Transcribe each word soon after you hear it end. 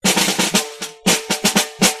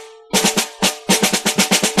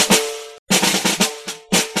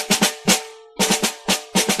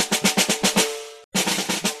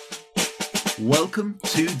Welcome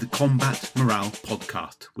to the Combat Morale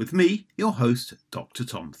Podcast with me, your host, Dr.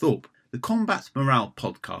 Tom Thorpe. The Combat Morale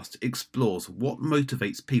Podcast explores what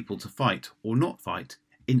motivates people to fight or not fight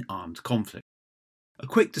in armed conflict. A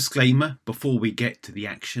quick disclaimer before we get to the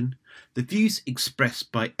action. The views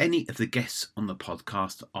expressed by any of the guests on the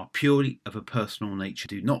podcast are purely of a personal nature,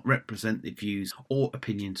 do not represent the views or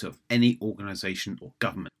opinions of any organisation or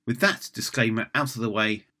government. With that disclaimer out of the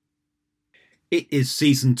way, it is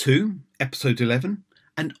Season 2, Episode 11,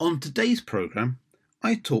 and on today's programme,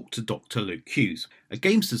 I talked to Dr. Luke Hughes, a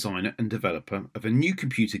games designer and developer of a new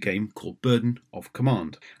computer game called Burden of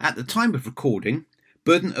Command. At the time of recording,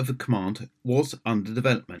 Burden of Command was under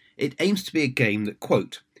development. It aims to be a game that,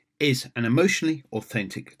 quote, is an emotionally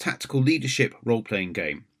authentic tactical leadership role-playing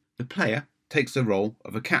game. The player takes the role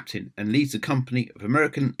of a captain and leads a company of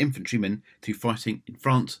American infantrymen through fighting in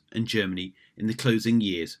France and Germany in the closing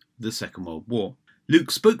years of the Second World War.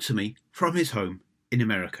 Luke spoke to me from his home in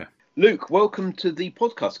America. Luke, welcome to the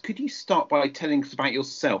podcast. Could you start by telling us about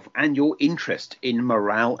yourself and your interest in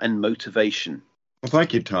morale and motivation? Well,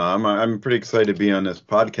 thank you, Tom. I'm pretty excited to be on this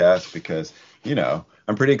podcast because,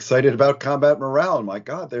 I'm pretty excited about combat morale. My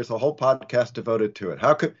God, there's a whole podcast devoted to it.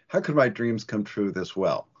 How could my dreams come true this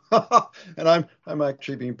well? And I'm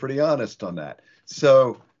actually being pretty honest on that.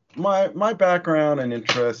 So my background and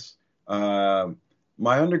interests, my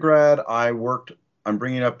undergrad, I'm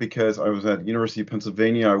bringing it up because I was at University of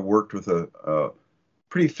Pennsylvania. I worked with a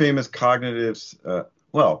pretty famous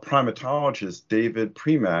primatologist, David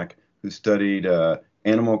Premack, who studied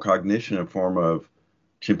animal cognition in form of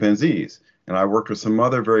chimpanzees. And I worked with some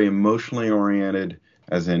other very emotionally oriented,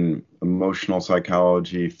 as in emotional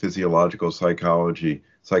psychology, physiological psychology,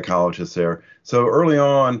 psychologists there. So early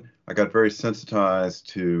on, I got very sensitized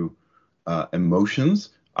to emotions.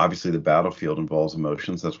 Obviously, the battlefield involves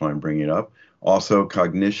emotions. That's why I'm bringing it up. Also,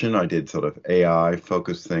 cognition. I did sort of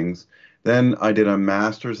AI-focused things. Then I did a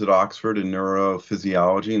master's at Oxford in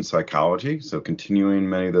neurophysiology and psychology, so continuing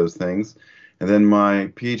many of those things. And then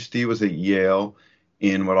my PhD was at Yale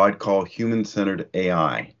in what I'd call human-centered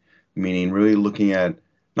AI, meaning really looking at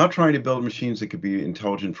not trying to build machines that could be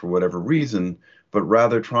intelligent for whatever reason, but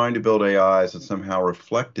rather trying to build AIs that somehow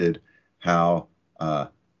reflected how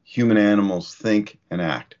human animals think and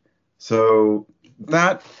act. But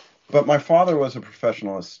my father was a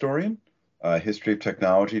professional historian. History of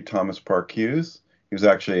technology, Thomas Park Hughes. He was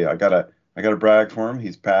actually, I gotta brag for him.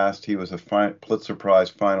 He's passed. He was a Pulitzer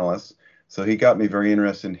Prize finalist. So he got me very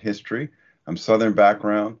interested in history. I'm Southern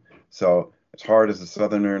background, so it's hard as a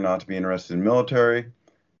Southerner not to be interested in military.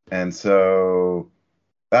 And so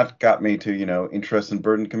that got me to, interest in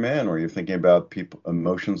Burden Command, where you're thinking about people,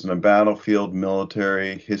 emotions in a battlefield,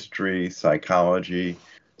 military, history, psychology,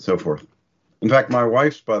 so forth. In fact, my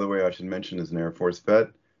wife's, by the way, I should mention, is an Air Force vet.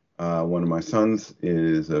 One of my sons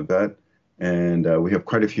is a vet, and we have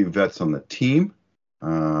quite a few vets on the team,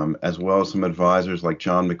 as well as some advisors like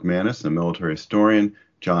John McManus, a military historian,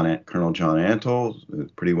 Colonel John Antle,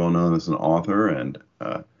 who's pretty well known as an author, and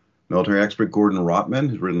military expert Gordon Rotman,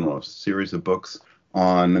 who's written a series of books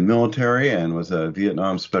on the military and was a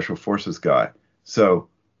Vietnam Special Forces guy. So,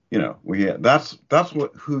 that's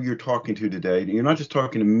who you're talking to today. You're not just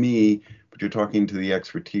talking to me, but you're talking to the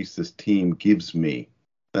expertise this team gives me.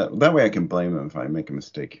 That way I can blame them if I make a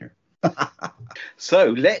mistake here. So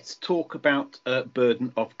let's talk about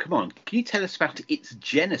Burden of Command. Can you tell us about its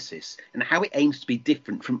genesis and how it aims to be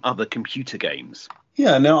different from other computer games?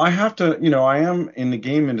 Yeah, now I have to, I am in the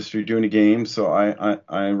game industry doing a game, so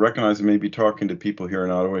I recognize I may be talking to people here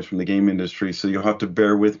not always from the game industry, so you'll have to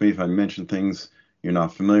bear with me if I mention things you're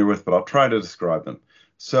not familiar with, but I'll try to describe them.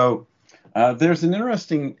 So there's an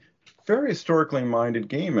interesting, very historically minded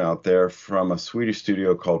game out there from a Swedish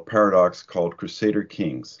studio called Paradox called Crusader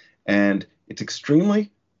Kings. And it's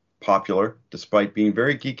extremely popular despite being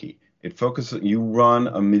very geeky. It focuses, you run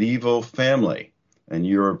a medieval family and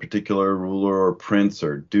you're a particular ruler or prince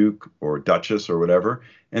or duke or duchess or whatever.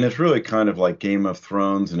 And it's really kind of like Game of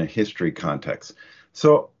Thrones in a history context.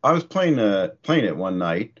 So I was playing it one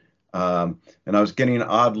night and I was getting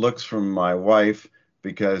odd looks from my wife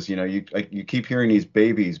because, you keep hearing these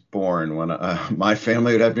babies born when my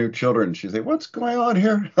family would have new children. She'd say, what's going on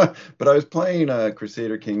here? But I was playing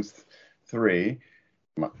Crusader Kings 3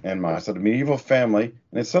 and my sort of medieval family,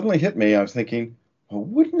 and it suddenly hit me. I was thinking, well,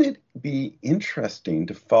 wouldn't it be interesting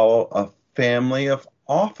to follow a family of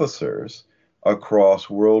officers across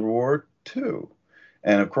World War II?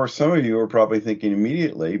 And of course, some of you are probably thinking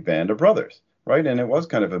immediately Band of Brothers. Right, and it was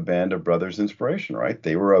kind of a Band of Brothers inspiration, right?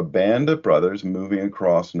 They were a band of brothers moving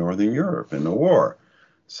across Northern Europe in the war.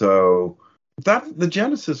 So That the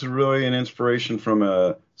Genesis is really an inspiration from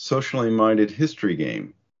a socially minded history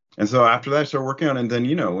game. And so after that, I started working on it. And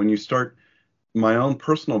then, when you start my own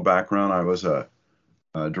personal background, I was a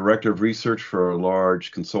director of research for a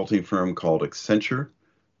large consulting firm called Accenture,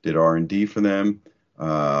 did R&D for them.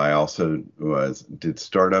 I also did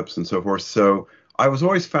startups and so forth. So I was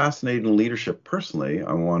always fascinated in leadership personally.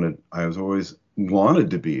 I was always wanted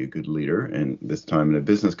to be a good leader, and this time in a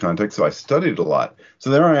business context. So I studied a lot. So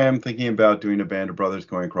there I am thinking about doing a band of brothers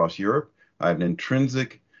going across Europe. I have an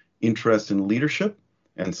intrinsic interest in leadership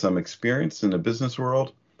and some experience in the business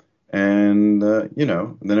world. And, then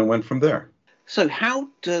it went from there. So, how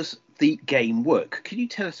does the game work? Can you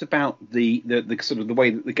tell us about the sort of the way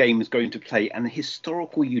that the game is going to play and the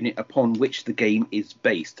historical unit upon which the game is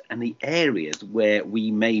based, and the areas where we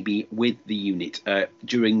may be with the unit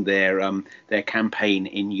during their campaign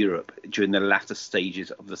in Europe during the latter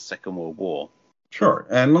stages of the Second World War? Sure.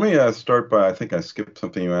 And let me start by, I think I skipped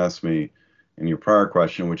something you asked me in your prior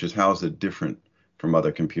question, which is how is it different from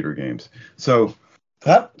other computer games? So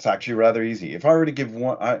that's actually rather easy. If I were to give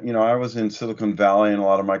one, I was in Silicon Valley in a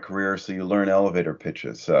lot of my career, so you learn elevator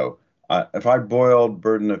pitches. So if I boiled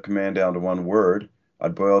burden of command down to one word,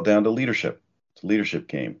 I'd boil it down to leadership. It's a leadership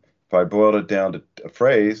game. If I boiled it down to a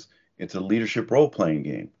phrase, it's a leadership role-playing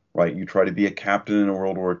game, right? You try to be a captain in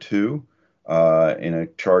World War II in a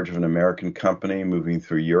charge of an American company moving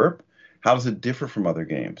through Europe. How does it differ from other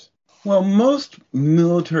games? Well, most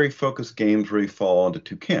military-focused games really fall into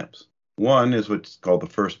two camps. One is what's called the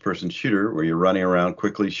first-person shooter, where you're running around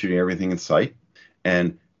quickly shooting everything in sight.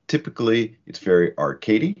 And typically, it's very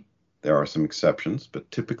arcadey. There are some exceptions,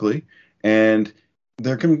 but typically. And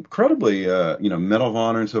they're incredibly, Medal of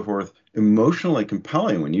Honor and so forth, emotionally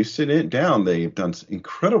compelling. When you sit it down, they've done an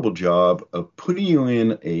incredible job of putting you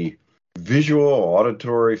in a visual,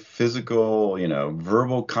 auditory, physical,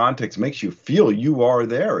 verbal context. Makes you feel you are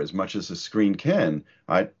there as much as the screen can.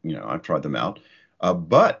 I've tried them out.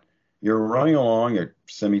 But you're running along, you're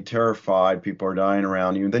semi-terrified, people are dying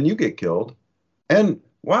around you, and then you get killed. And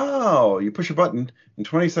wow, you push a button, and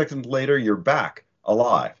 20 seconds later, you're back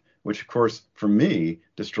alive, which, of course, for me,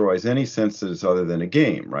 destroys any sense that it's other than a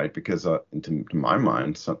game, right? Because to my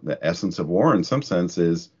mind, the essence of war, in some sense,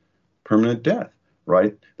 is permanent death,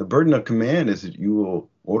 right? The burden of command is that you will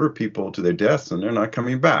order people to their deaths, and they're not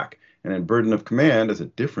coming back. And in burden of command, is a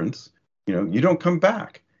difference. You don't come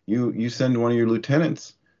back. You send one of your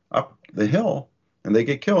lieutenants up the hill and they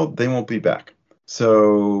get killed, they won't be back.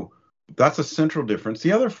 So that's a central difference.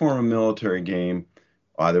 The other form of military game,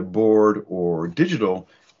 either board or digital,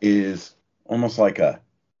 is almost like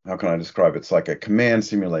how can I describe it? It's like a command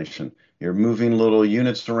simulation. You're moving little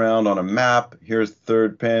units around on a map. Here's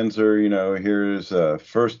 3rd Panzer, here's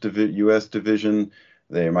 1st U.S. Division.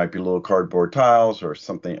 There might be little cardboard tiles or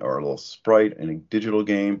something, or a little sprite in a digital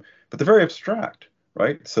game, but they're very abstract.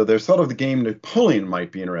 Right? So there's sort of the game Napoleon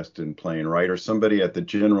might be interested in playing, right? Or somebody at the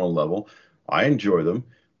general level. I enjoy them,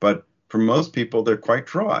 but for most people, they're quite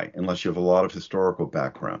dry unless you have a lot of historical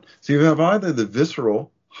background. So you have either the visceral,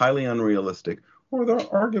 highly unrealistic, or they're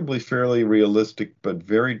arguably fairly realistic, but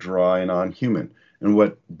very dry and unhuman. And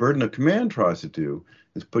what Burden of Command tries to do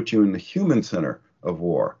is put you in the human center of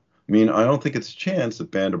war. I mean, I don't think it's a chance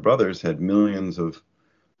that Band of Brothers had millions of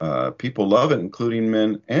people love it, including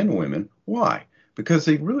men and women. Why? Because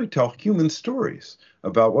they really tell human stories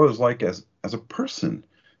about what it was like as a person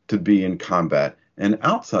to be in combat and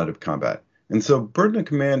outside of combat. And so Burden of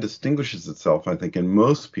Command distinguishes itself, I think, in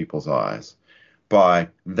most people's eyes by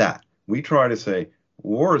that. We try to say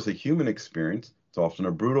war is a human experience. It's often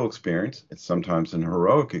a brutal experience. It's sometimes an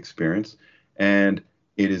heroic experience. And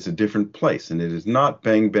it is a different place. And it is not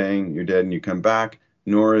bang, bang, you're dead and you come back,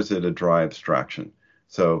 nor is it a dry abstraction.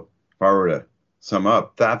 So if I were to sum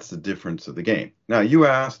up, that's the difference of the game. Now, you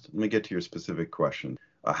asked, let me get to your specific question,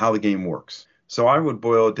 how the game works. So I would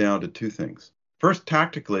boil it down to two things. First,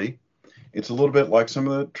 tactically, it's a little bit like some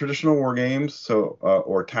of the traditional war games,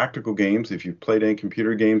 or tactical games. If you've played any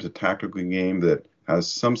computer games, a tactical game that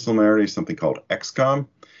has some similarity is something called XCOM.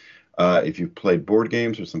 If you've played board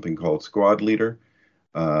games, there's something called Squad Leader.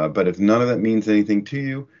 But if none of that means anything to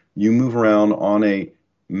you, you move around on a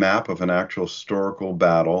map of an actual historical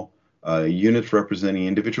battle, units representing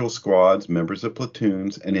individual squads, members of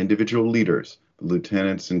platoons, and individual leaders, the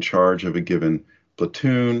lieutenants in charge of a given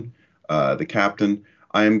platoon, the captain.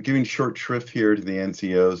 I am giving short shrift here to the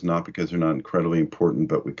NCOs, not because they're not incredibly important,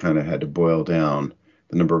 but we kind of had to boil down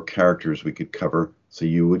the number of characters we could cover so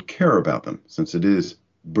you would care about them, since it is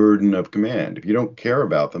burden of command. If you don't care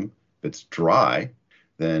about them, if it's dry,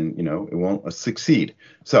 then it won't succeed.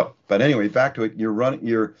 So, but anyway, back to it.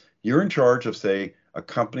 You're in charge of, say, a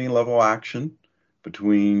company level action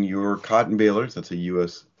between your cotton balers, that's a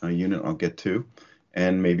U.S. Unit I'll get to,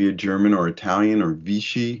 and maybe a German or Italian or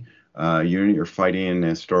Vichy unit you're fighting in a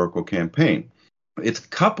historical campaign. It's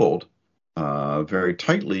coupled very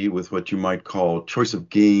tightly with what you might call choice of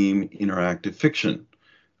game interactive fiction,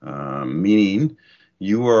 meaning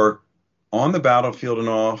you are on the battlefield and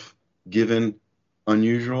off, given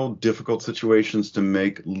unusual, difficult situations to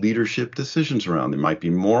make leadership decisions around. They might be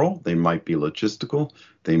moral, they might be logistical,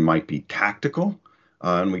 they might be tactical,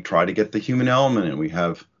 and we try to get the human element in. We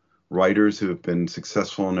have writers who have been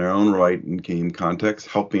successful in their own right in game context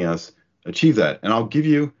helping us achieve that. And I'll give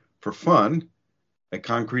you, for fun, a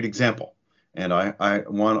concrete example. And I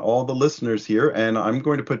want all the listeners here, and I'm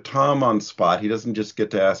going to put Tom on the spot. He doesn't just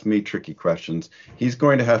get to ask me tricky questions. He's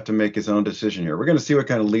going to have to make his own decision here. We're going to see what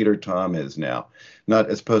kind of leader Tom is now, not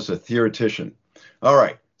as opposed to a theoretician. All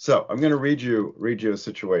right, so I'm going to read you a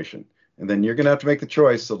situation, and then you're going to have to make the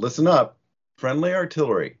choice, so listen up. Friendly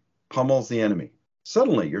artillery pummels the enemy.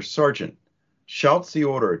 Suddenly, your sergeant shouts the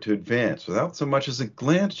order to advance without so much as a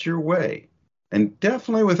glance your way, and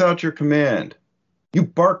definitely without your command. You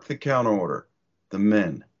bark the counter order. The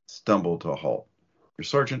men stumble to a halt. Your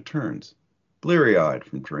sergeant turns, bleary-eyed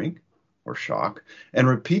from drink or shock, and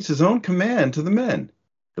repeats his own command to the men.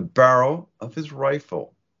 The barrel of his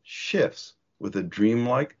rifle shifts with a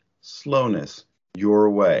dreamlike slowness your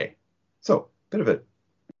way. So, bit of a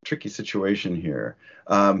tricky situation here.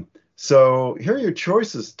 So here are your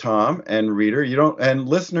choices, Tom and reader. And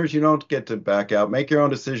listeners, you don't get to back out. Make your own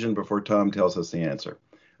decision before Tom tells us the answer.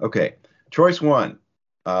 Okay. Choice one.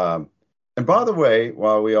 And by the way,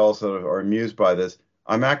 while we also are amused by this,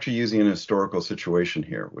 I'm actually using an historical situation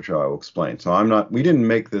here, which I will explain. So we didn't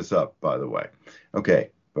make this up, by the way. Okay,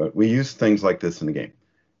 but we use things like this in the game.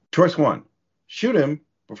 Choice one, shoot him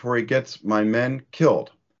before he gets my men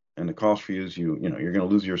killed. And the cost for you is you're going to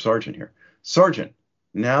lose your sergeant here. Sergeant,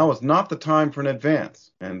 now is not the time for an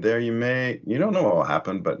advance. And there you don't know what will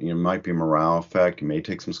happen, but you might be a morale effect. You may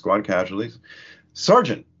take some squad casualties.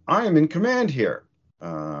 Sergeant, I am in command here.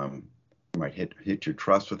 You might hit your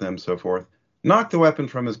trust with him, so forth. Knock the weapon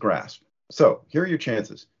from his grasp. So here are your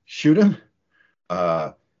chances. Shoot him.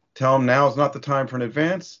 Tell him now is not the time for an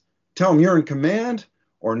advance. Tell him you're in command,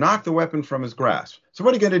 or knock the weapon from his grasp. So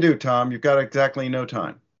what are you going to do, Tom? You've got exactly no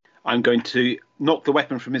time. I'm going to knock the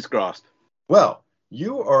weapon from his grasp. Well,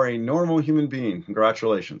 you are a normal human being.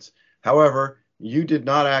 Congratulations. However, you did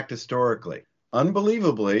not act historically.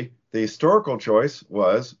 Unbelievably, the historical choice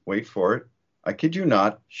was, wait for it, I kid you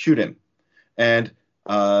not, shoot him. And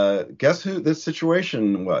guess who this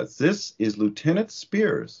situation was? This is Lieutenant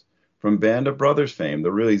Spears from Band of Brothers fame,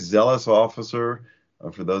 the really zealous officer.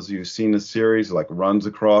 For those of you who've seen the series, runs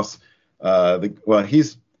across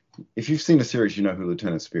if you've seen the series, you know who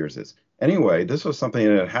Lieutenant Spears is. Anyway, this was something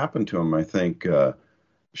that had happened to him, I think,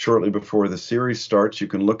 shortly before the series starts. You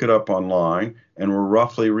can look it up online, and we're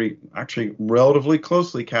roughly, actually relatively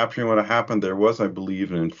closely capturing what happened. There was, I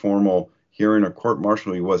believe, an informal hearing or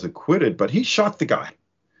court-martial. He was acquitted, but he shot the guy.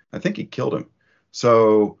 I think he killed him.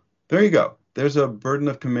 So there you go. There's a burden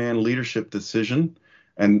of command leadership decision,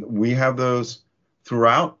 and we have those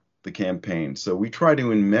throughout the campaign. So we try to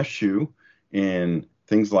enmesh you in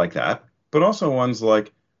things like that, but also ones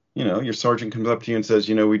like, your sergeant comes up to you and says,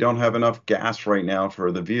 we don't have enough gas right now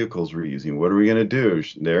for the vehicles we're using. What are we going to do?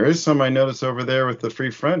 There is some I noticed over there with the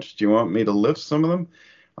Free French. Do you want me to lift some of them?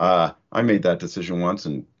 I made that decision once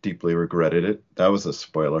and deeply regretted it. That was a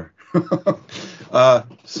spoiler.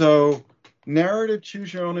 So narrative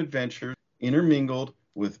choose your own adventure intermingled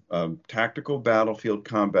with tactical battlefield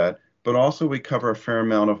combat, but also we cover a fair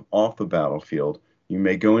amount of off the battlefield. You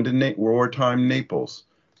may go into wartime Naples.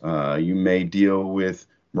 You may deal with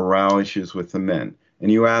morale issues with the men. And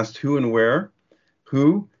you asked who and where.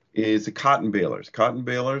 Who is the cotton balers? Cotton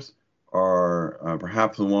balers are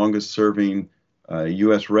perhaps the longest serving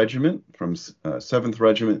U.S. regiment from 7th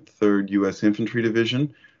Regiment, 3rd U.S. Infantry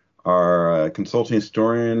Division. Our consulting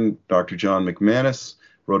historian, Dr. John McManus,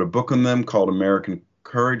 wrote a book on them called American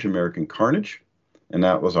Courage, American Carnage. And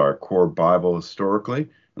that was our core Bible historically.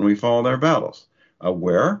 And we follow their battles.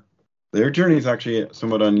 Where? Their journey is actually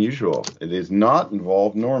somewhat unusual. It does not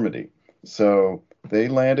involve Normandy. So they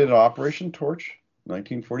landed at Operation Torch,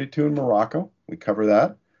 1942 in Morocco. We cover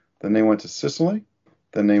that. Then they went to Sicily.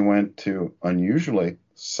 Then they went to, unusually,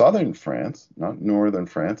 southern France, not northern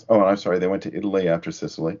France. Oh, I'm sorry, they went to Italy after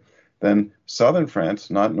Sicily. Then southern France,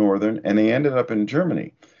 not northern, and they ended up in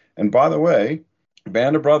Germany. And by the way,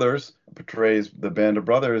 Band of Brothers portrays the Band of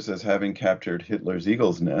Brothers as having captured Hitler's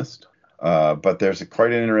Eagle's Nest. But there's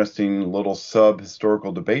quite an interesting little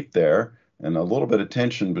sub-historical debate there. and a little bit of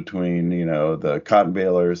tension between, the cotton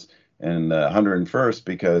balers and 101st,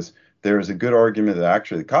 because there is a good argument that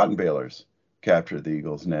actually the cotton balers captured the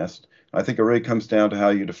eagle's nest. I think it really comes down to how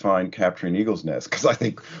you define capturing eagle's nest, because I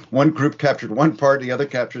think one group captured one part, the other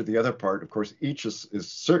captured the other part. Of course, each is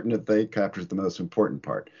certain that they captured the most important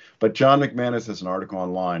part. But John McManus has an article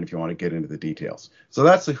online if you want to get into the details. So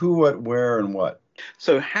that's the who, what, where, and what.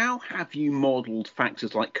 So how have you modelled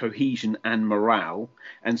factors like cohesion and morale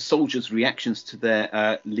and soldiers' reactions to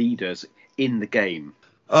their leaders in the game?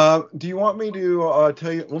 Do you want me to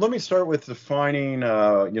tell you? Well, let me start with defining,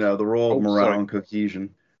 the role of morale and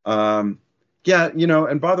cohesion. And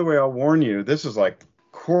by the way, I'll warn you, this is like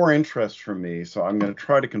core interest for me, so I'm going to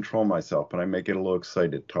try to control myself, but I may get a little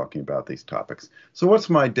excited talking about these topics. So what's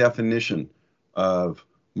my definition of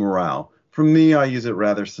morale? For me, I use it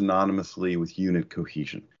rather synonymously with unit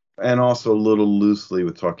cohesion, and also a little loosely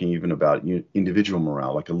with talking even about individual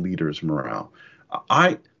morale, like a leader's morale.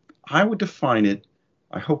 I would define it,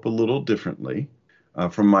 I hope, a little differently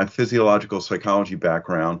from my physiological psychology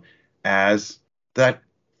background, as that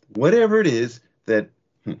whatever it is that,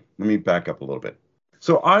 let me back up a little bit.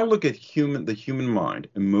 So I look at the human mind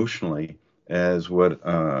emotionally as what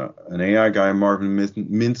an AI guy, Marvin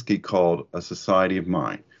Minsky, called a society of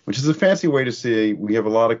mind, which is a fancy way to say we have a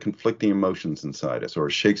lot of conflicting emotions inside us. Or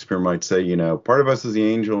Shakespeare might say, part of us is the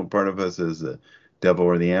angel and part of us is the devil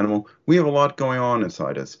or the animal. We have a lot going on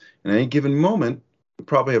inside us. In any given moment, we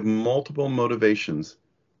probably have multiple motivations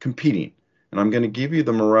competing. And I'm going to give you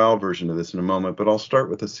the morale version of this in a moment, but I'll start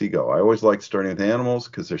with the seagull. I always like starting with animals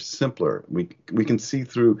because they're simpler. We can see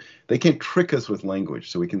through, they can't trick us with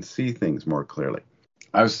language, so we can see things more clearly.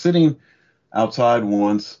 I was sitting outside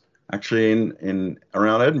once, actually in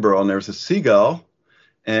around Edinburgh, and there was a seagull,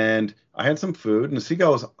 and I had some food, and the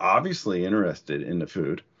seagull was obviously interested in the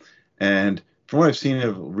food. And from what I've seen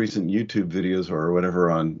of recent YouTube videos or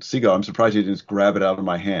whatever on seagull, I'm surprised he didn't just grab it out of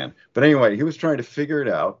my hand. But anyway, he was trying to figure it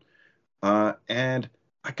out. And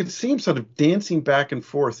I could see him sort of dancing back and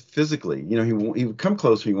forth physically. He would come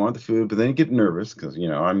closer, he wanted the food, but then he'd get nervous because,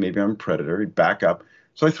 I'm a predator. He'd back up.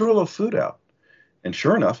 So I threw a little food out. And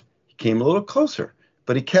sure enough, he came a little closer,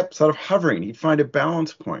 but he kept sort of hovering. He'd find a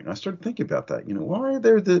balance point. And I started thinking about that. Why are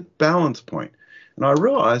there the balance point? And I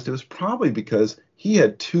realized it was probably because he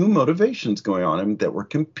had two motivations going on him that were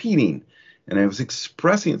competing, and it was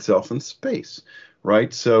expressing itself in space,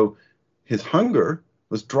 right? So his hunger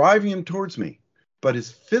was driving him towards me, but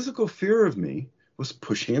his physical fear of me was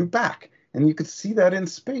pushing him back. And you could see that in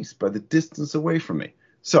space by the distance away from me.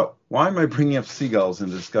 So why am I bringing up seagulls in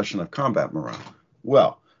the discussion of combat morale?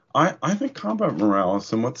 Well, I think combat morale is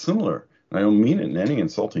somewhat similar. And I don't mean it in any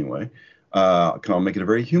insulting way. I'll make it a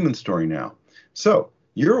very human story now. So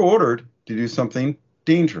you're ordered to do something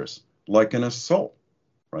dangerous, like an assault,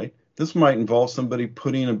 right? This might involve somebody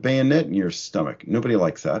putting a bayonet in your stomach. Nobody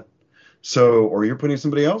likes that. So, or you're putting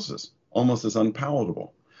somebody else's, almost as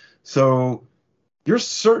unpalatable. So you're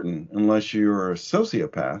certain, unless you're a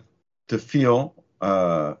sociopath, to feel,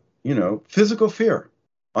 physical fear.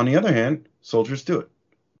 On the other hand, soldiers do it.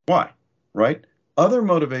 Why? Right? Other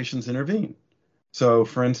motivations intervene. So,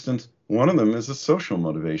 for instance, one of them is a social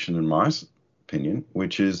motivation, in my opinion,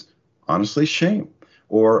 which is honestly shame.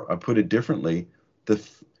 Or, I put it differently, the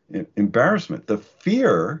embarrassment, the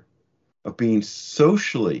fear of being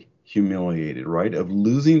socially humiliated, right? Of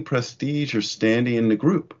losing prestige or standing in the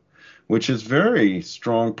group, which is very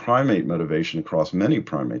strong primate motivation across many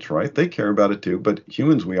primates, right? They care about it too, but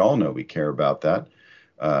humans, we all know we care about that.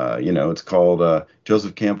 It's called,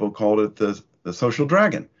 Joseph Campbell called it the social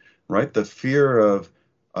dragon, right? The fear of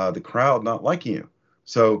the crowd not liking you.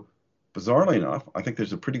 So bizarrely enough, I think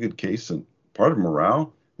there's a pretty good case, and part of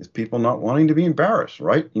morale is people not wanting to be embarrassed,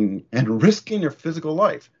 right? And risking their physical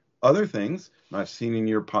life. Other things, and I've seen in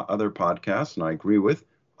your other podcasts, and I agree with,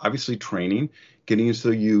 obviously training, getting you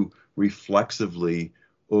so you reflexively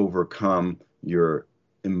overcome your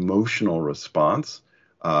emotional response.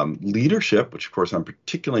 Leadership, which of course I'm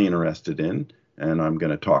particularly interested in, and I'm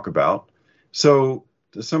going to talk about. So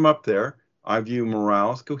to sum up there, I view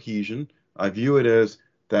morale as cohesion. I view it as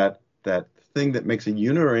that thing that makes a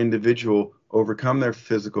unit or individual overcome their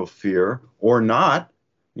physical fear or not,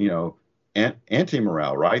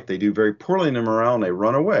 anti-morale, right? They do very poorly in their morale and they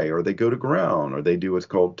run away, or they go to ground, or they do what's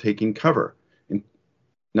called taking cover. And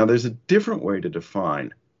now there's a different way to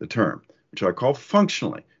define the term, which I call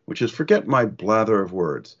functionally, which is, forget my blather of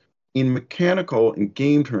words. In mechanical and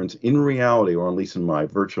game terms, in reality, or at least in my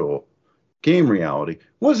virtual game reality,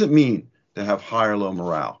 what does it mean to have high or low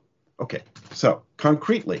morale? Okay, so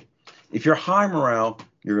concretely, if you're high morale,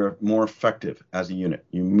 you're more effective as a unit.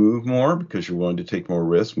 You move more because you're willing to take more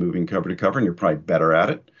risks moving cover to cover, and you're probably better at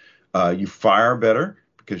it. You fire better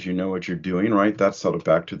because you know what you're doing, right? That's sort of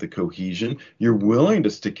back to the cohesion. You're willing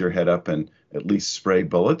to stick your head up and at least spray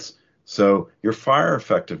bullets. So your fire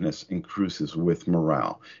effectiveness increases with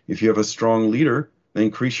morale. If you have a strong leader, they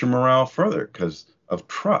increase your morale further because of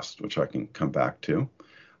trust, which I can come back to.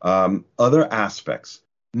 Other aspects.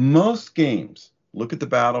 Most games look at the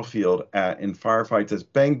battlefield in firefights as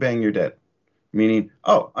bang, bang, you're dead. Meaning,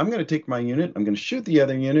 oh, I'm going to take my unit, I'm going to shoot the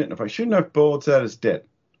other unit, and if I shoot enough bullets at it, it's dead.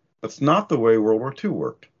 That's not the way World War II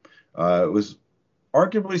worked. It was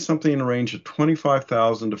arguably something in the range of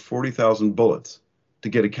 25,000 to 40,000 bullets to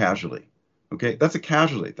get a casualty. Okay, that's a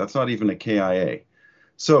casualty. That's not even a KIA.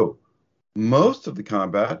 So most of the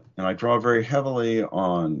combat, and I draw very heavily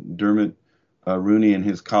on Dermot Rooney and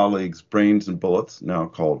his colleagues' Brains and Bullets, now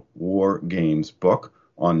called War Games book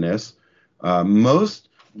on this. Most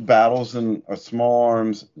battles in small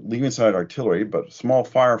arms, leaving aside artillery, but small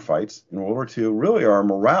firefights in World War II really are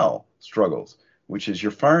morale struggles, which is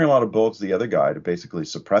you're firing a lot of bullets at the other guy to basically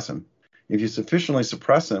suppress him. If you sufficiently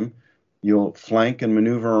suppress him, you'll flank and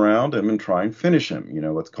maneuver around him and try and finish him,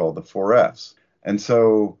 what's called the 4Fs. And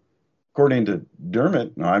so, according to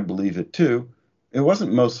Dermot, and I believe it too, it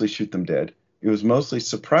wasn't mostly shoot them dead. It was mostly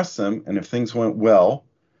suppress them, and if things went well,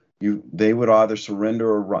 they would either surrender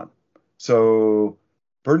or run. So,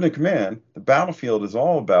 burden of command, the battlefield is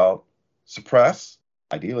all about suppress,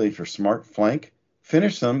 ideally if you're smart, flank,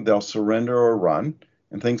 finish them, they'll surrender or run,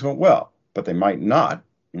 and things went well. But they might not,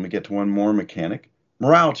 and we get to one more mechanic,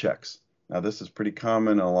 morale checks. Now, this is pretty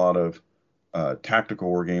common in a lot of tactical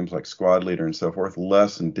war games like Squad Leader and so forth,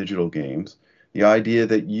 less in digital games. The idea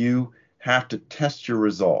that you have to test your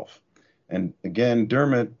resolve. And again,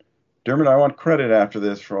 Dermot, I want credit after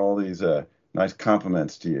this for all these nice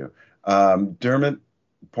compliments to you. Dermot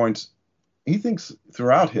points, he thinks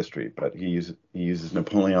throughout history, but he uses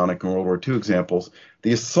Napoleonic and World War II examples.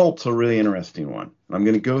 The assault's a really interesting one. I'm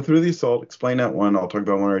going to go through the assault, explain that one. I'll talk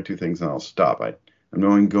about one or two things, and I'll stop. I'm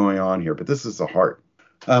knowing going on here, but this is the heart.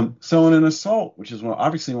 So in an assault, which is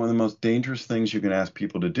obviously one of the most dangerous things you can ask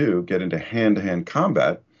people to do, get into hand-to-hand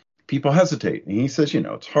combat, people hesitate. And he says,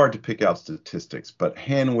 it's hard to pick out statistics, but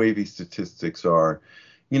hand-wavy statistics are,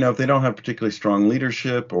 if they don't have particularly strong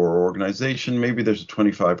leadership or organization, maybe there's a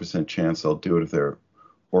 25% chance they'll do it if they're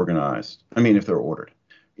if they're ordered.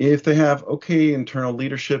 If they have okay internal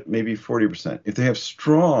leadership, maybe 40%. If they have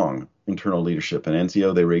strong internal leadership, an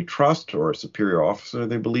NCO they rate trust or a superior officer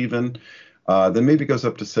they believe in, then maybe it goes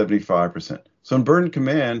up to 75%. So in burden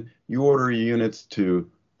command, you order your units to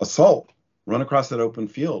assault, run across that open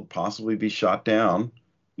field, possibly be shot down.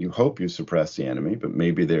 You hope you suppress the enemy, but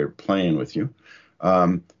maybe they're playing with you.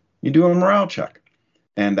 You do a morale check,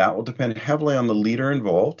 and that will depend heavily on the leader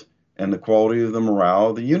involved and the quality of the morale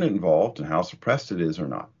of the unit involved and how suppressed it is or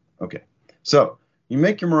not. Okay, so you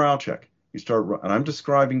make your morale check. You start, and I'm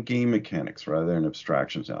describing game mechanics rather than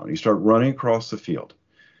abstractions now. You start running across the field.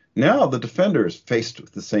 Now the defender is faced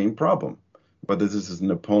with the same problem, whether this is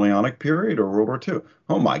Napoleonic period or World War II.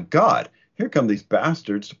 Oh my God, here come these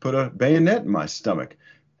bastards to put a bayonet in my stomach.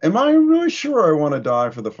 Am I really sure I want to die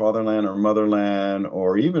for the fatherland or motherland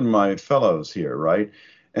or even my fellows here, right?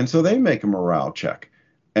 And so they make a morale check.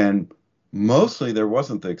 And mostly there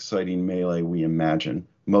wasn't the exciting melee we imagine.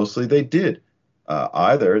 Mostly they did.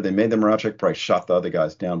 Either they made the morale check, probably shot the other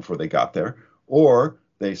guys down before they got there, or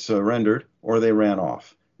they surrendered, or they ran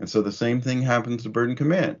off. And so the same thing happens to burden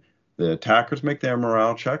command. The attackers make their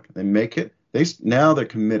morale check. They make it. Now they're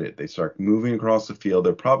committed. They start moving across the field.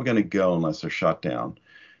 They're probably going to go unless they're shot down.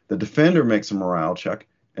 The defender makes a morale check,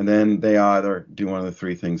 and then they either do one of the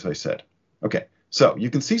three things I said. Okay, so you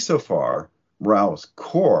can see so far, morale is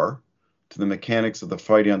core to the mechanics of the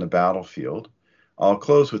fighting on the battlefield. I'll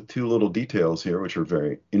close with two little details here, which are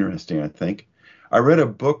very interesting, I think. I read a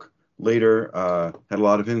book later, had a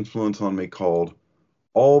lot of influence on me, called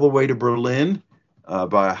All the Way to Berlin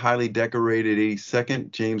by a highly decorated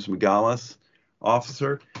 82nd James McGallis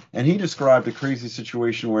officer. And he described a crazy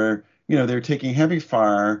situation where, they were taking heavy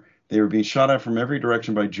fire. They were being shot at from every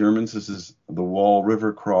direction by Germans. This is the Wall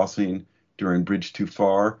River crossing during Bridge Too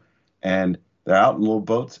Far. And they're out in little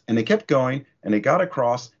boats. And they kept going, and they got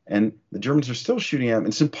across, and the Germans are still shooting at them.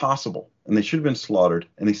 It's impossible. And they should have been slaughtered,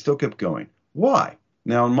 and they still kept going. Why?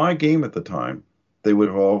 Now, in my game at the time, they would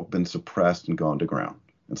have all been suppressed and gone to ground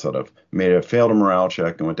and sort of failed a morale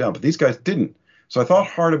check and went down. But these guys didn't. So I thought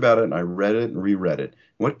hard about it, and I read it and reread it.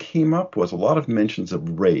 What came up was a lot of mentions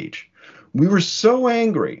of rage. We were so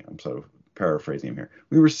angry. I'm sort of paraphrasing him here.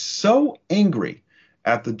 We were so angry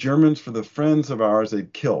at the Germans for the friends of ours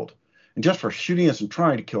they'd killed. And just for shooting us and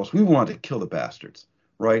trying to kill us, we want to kill the bastards,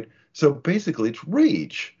 right? So basically, it's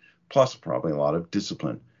rage, plus probably a lot of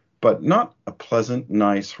discipline, but not a pleasant,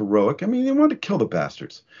 nice, heroic. I mean, they want to kill the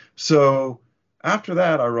bastards. So after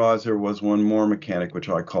that, I realized there was one more mechanic, which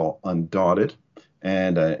I call Undaunted,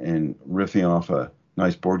 and riffing off a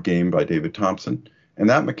nice board game by David Thompson. And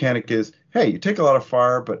that mechanic is, hey, you take a lot of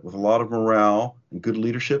fire, but with a lot of morale and good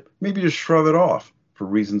leadership, maybe just shrug it off for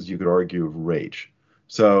reasons you could argue of rage.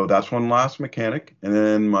 So that's one last mechanic. And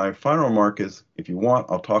then my final remark is, if you want,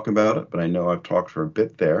 I'll talk about it, but I know I've talked for a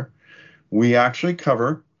bit there. We actually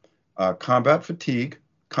cover combat fatigue,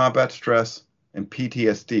 combat stress, and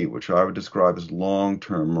PTSD, which I would describe as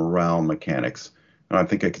long-term morale mechanics. And I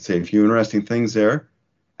think I could say a few interesting things there,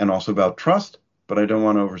 and also about trust, but I don't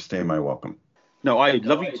want to overstay my welcome. No, I'd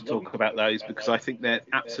love you to talk about those because I think they're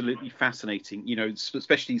absolutely fascinating.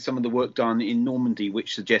 Especially some of the work done in Normandy,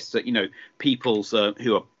 which suggests that peoples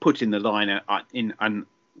who are put in the line in and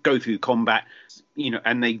go through combat,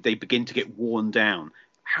 and they begin to get worn down.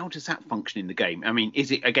 How does that function in the game? I mean, is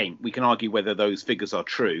it, again, we can argue whether those figures are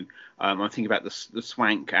true. I'm thinking about the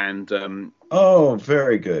swank and. Oh,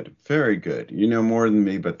 very good. Very good. You know more than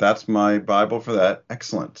me, but that's my Bible for that.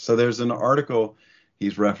 Excellent. So there's an article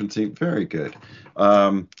he's referencing, very good,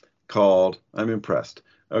 called, I'm impressed.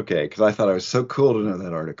 Okay, because I thought I was so cool to know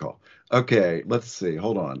that article. Okay, let's see.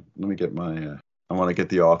 Hold on. Let me get I want to get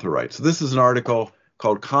the author right. So this is an article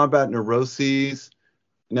called Combat Neuroses.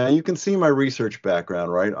 Now, you can see my research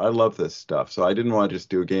background, right? I love this stuff. So I didn't want to just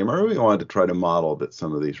do a game. I really wanted to try to model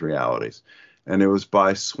some of these realities. And it was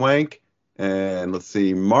by Swank and, let's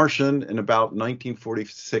see, Martian in about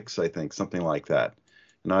 1946, I think, something like that.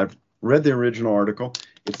 And I've read the original article.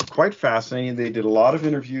 It's quite fascinating. They did a lot of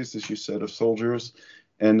interviews, as you said, of soldiers.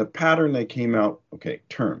 And the pattern they came out, okay,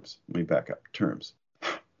 terms. Let me back up, terms.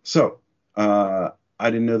 So I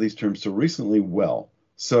didn't know these terms so recently well.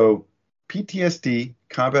 So PTSD,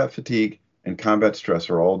 combat fatigue, and combat stress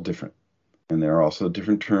are all different. And there are also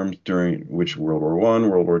different terms during which World War I,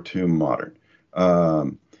 World War II, modern.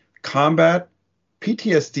 Combat,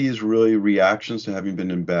 PTSD is really reactions to having been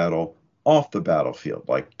in battle off the battlefield.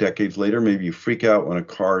 Like decades later, maybe you freak out when a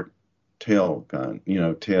car tail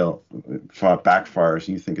backfires and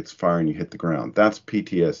you think it's fire and you hit the ground. That's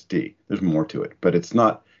PTSD. There's more to it, but it's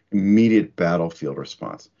not immediate battlefield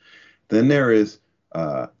response. Then there is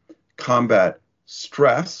combat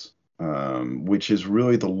stress, which is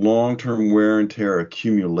really the long-term wear and tear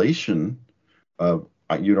accumulation of,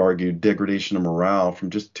 you'd argue, degradation of morale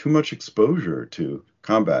from just too much exposure to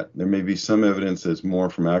combat. There may be some evidence that's more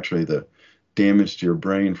from actually the damage to your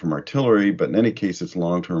brain from artillery, but in any case, it's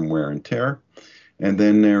long-term wear and tear. And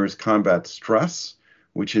then there is combat stress,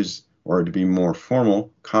 which is, or to be more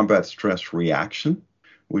formal, combat stress reaction,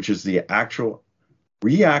 which is the actual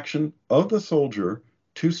reaction of the soldier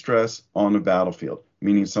to stress on the battlefield,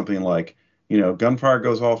 meaning something like, gunfire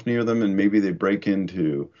goes off near them and maybe they break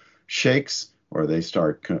into shakes or they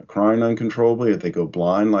start crying uncontrollably, or they go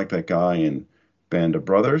blind like that guy in Band of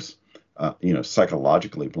Brothers,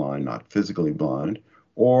 psychologically blind, not physically blind,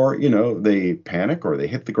 or, they panic or they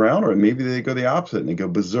hit the ground, or maybe they go the opposite and they go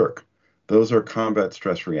berserk. Those are combat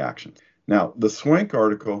stress reactions. Now, the Swank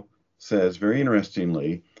article says, very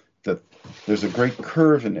interestingly, that there's a great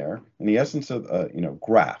curve in there, and the essence of,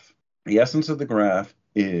 graph. The essence of the graph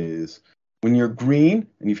is when you're green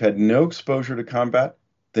and you've had no exposure to combat,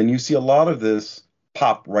 then you see a lot of this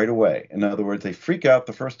pop right away. In other words, they freak out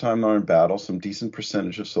the first time they're in battle, some decent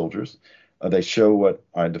percentage of soldiers. They show what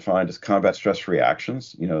I defined as combat stress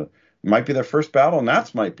reactions. It might be their first battle, and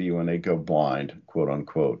that might be when they go blind, quote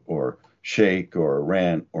unquote, or shake or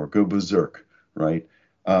rant or go berserk, right?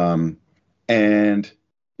 And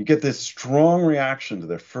you get this strong reaction to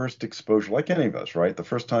their first exposure, like any of us, right? The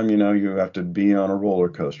first time you have to be on a roller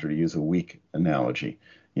coaster, to use a weak analogy.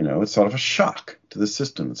 It's sort of a shock to the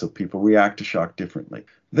system, so people react to shock differently.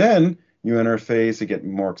 Then you enter a phase to get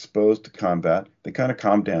more exposed to combat. They kind of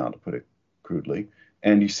calm down, to put it crudely,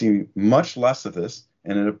 and you see much less of this,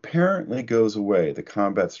 and it apparently goes away, the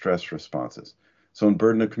combat stress responses. So in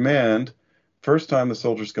Burden of Command, first time the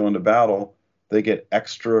soldiers go into battle, they get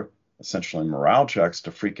extra, essentially, morale checks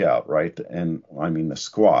to freak out, right? And I mean the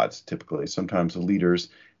squads, typically, sometimes the leaders,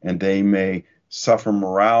 and they may suffer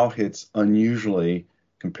morale hits unusually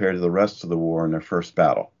compared to the rest of the war in their first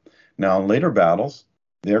battle. Now, in later battles,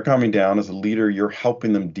 they're coming down as a leader. You're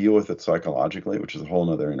helping them deal with it psychologically, which is a whole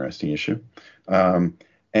other interesting issue.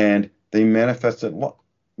 And they manifest it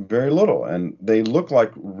very little. And they look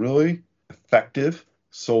like really effective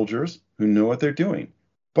soldiers who know what they're doing.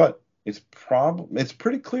 But it's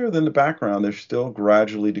pretty clear that in the background they're still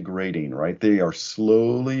gradually degrading, right? They are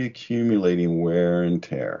slowly accumulating wear and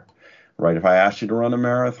tear, right? If I asked you to run a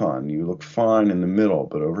marathon, you look fine in the middle,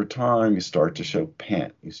 but over time you start to show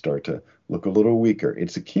pant. You start to look a little weaker.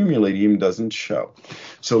 It's accumulating, even doesn't show.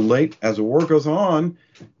 So late as the war goes on,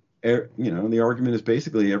 the argument is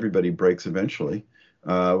basically everybody breaks eventually.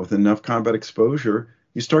 With enough combat exposure,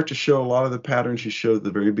 you start to show a lot of the patterns you showed at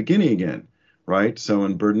the very beginning again, right? So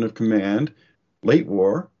in Burden of Command, late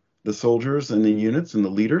war, the soldiers and the units and the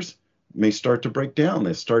leaders may start to break down.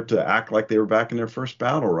 They start to act like they were back in their first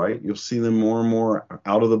battle, right? You'll see them more and more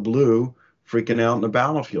out of the blue, freaking out in the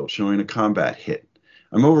battlefield, showing a combat hit.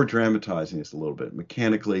 I'm over dramatizing this a little bit.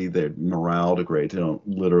 Mechanically, their morale degrades. They don't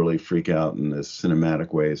literally freak out in the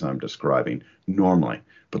cinematic ways I'm describing normally.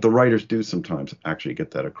 But the writers do sometimes actually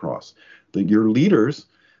get that across. Your leaders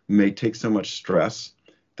may take so much stress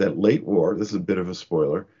that late war, this is a bit of a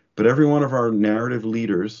spoiler, but every one of our narrative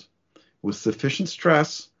leaders with sufficient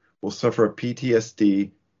stress will suffer a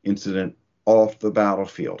PTSD incident off the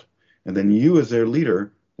battlefield. And then you, as their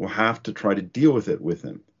leader, will have to try to deal with it with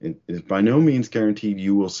them. It is by no means guaranteed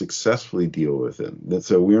you will successfully deal with it.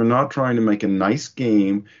 So we are not trying to make a nice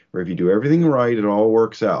game where if you do everything right, it all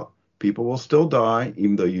works out. People will still die,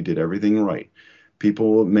 even though you did everything right.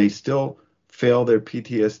 People may still fail their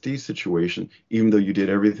PTSD situation, even though you did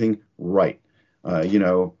everything right.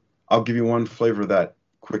 I'll give you one flavor of that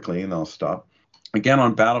quickly, and I'll stop. Again,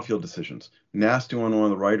 on battlefield decisions, nasty one of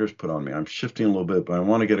the writers put on me. I'm shifting a little bit, but I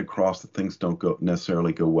want to get across that things don't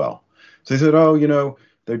necessarily go well. So he said,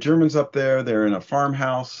 there are Germans up there. They're in a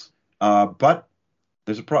farmhouse, but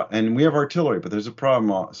there's a problem, and we have artillery, but there's a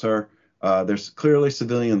problem, sir. There's clearly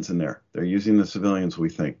civilians in there. They're using the civilians, we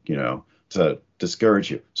think, to discourage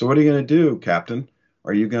you. So what are you going to do, Captain?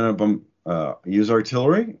 Are you going to use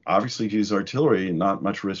artillery? Obviously, use artillery, not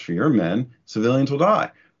much risk for your men. Civilians will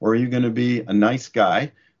die. Or are you going to be a nice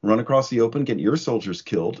guy, run across the open, get your soldiers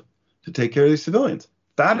killed to take care of these civilians?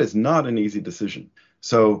 That is not an easy decision.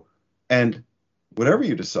 So, and whatever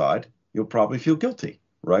you decide, you'll probably feel guilty,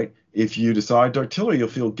 right? If you decide artillery, you'll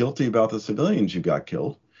feel guilty about the civilians you got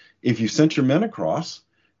killed. If you sent your men across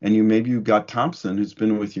and you got Thompson, who's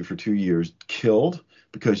been with you for 2 years, killed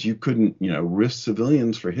because you couldn't, risk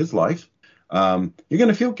civilians for his life, you're going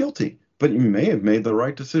to feel guilty, but you may have made the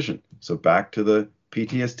right decision. So back to the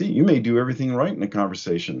PTSD. You may do everything right in a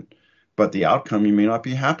conversation, but the outcome you may not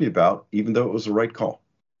be happy about, even though it was the right call.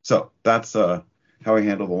 So that's how I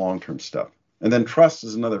handle the long-term stuff. And then trust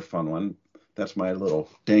is another fun one. That's my little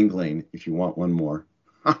dangling, if you want one more.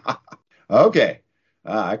 Okay.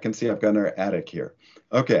 I can see I've got another attic here.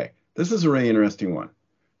 Okay. This is a really interesting one.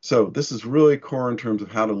 So this is really core in terms of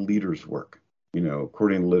how do leaders work,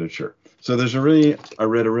 according to literature. So I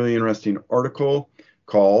read a really interesting article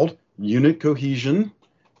called Unit Cohesion,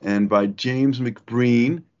 and by James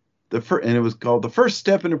McBreen, and it was called The First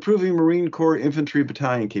Step in Improving Marine Corps Infantry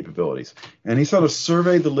Battalion Capabilities. And he sort of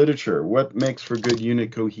surveyed the literature, what makes for good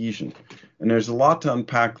unit cohesion. And there's a lot to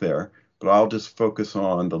unpack there, but I'll just focus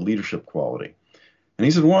on the leadership quality. And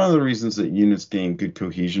he said one of the reasons that units gain good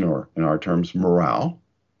cohesion, or in our terms, morale,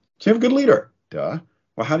 is you have a good leader. Duh.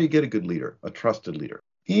 Well, how do you get a good leader, a trusted leader?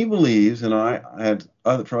 He believes, and I had,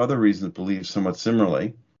 for other reasons, believe somewhat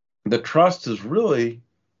similarly, that trust is really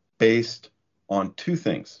based on two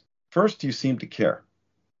things. First, you seem to care.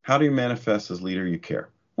 How do you manifest as leader? You care.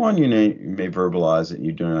 One, you may verbalize that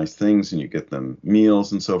you do nice things and you get them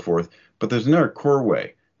meals and so forth, but there's another core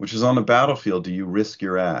way, which is on the battlefield, do you risk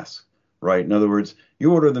your ass, right? In other words,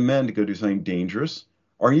 you order the men to go do something dangerous.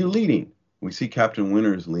 Are you leading? We see Captain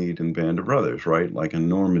Winters lead in Band of Brothers, right? Like in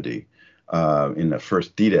Normandy, in the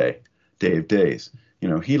first D-Day, Day of Days.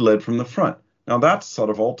 He led from the front. Now that's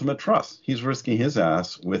sort of ultimate trust. He's risking his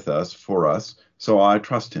ass with us, for us, so I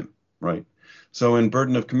trust him, right? So in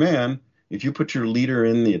Burden of Command, if you put your leader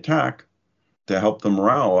in the attack to help the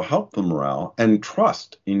morale, and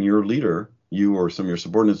trust in your leader, you or some of your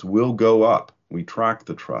subordinates will go up. We track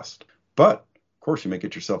the trust. But, of course, you may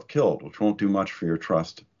get yourself killed, which won't do much for your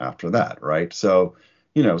trust after that, right? So,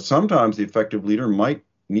 sometimes the effective leader might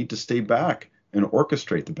need to stay back and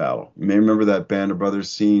orchestrate the battle. You may remember that Band of Brothers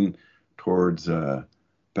scene towards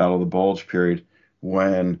Battle of the Bulge period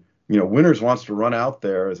when, Winters wants to run out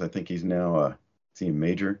there, as I think he's now a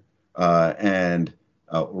major, and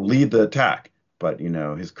lead the attack. But,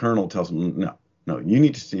 his colonel tells him, no, you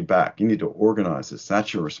need to stay back. You need to organize this.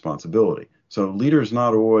 That's your responsibility. So leader's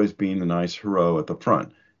not always being the nice hero at the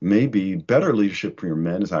front. Maybe better leadership for your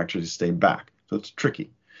men is actually to stay back. So it's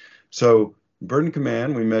tricky. So Burden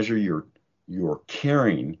Command, we measure your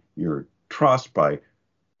caring, your trust by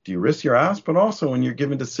Do you risk your ass? But also when you're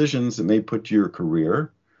given decisions that may put your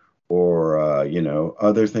career or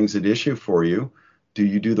other things at issue for you, do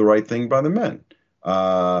you do the right thing by the men?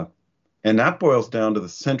 And that boils down to the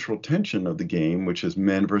central tension of the game, which is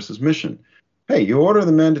men versus mission. Hey, you order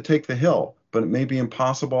the men to take the hill, but it may be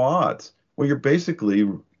impossible odds. Well, you're basically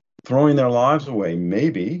throwing their lives away,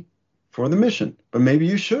 maybe for the mission, but maybe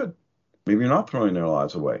you should. Maybe you're not throwing their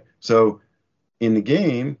lives away. So in the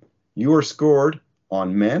game, you are scored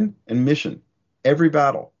on men and mission. Every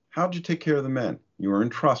battle. How'd you take care of the men? You earn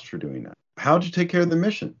trust for doing that. How'd you take care of the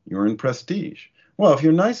mission? You earn prestige. Well, if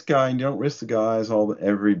you're a nice guy and you don't risk the guys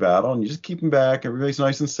every battle and you just keep them back, everybody's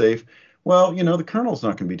nice and safe, well, the colonel's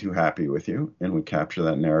not going to be too happy with you and would capture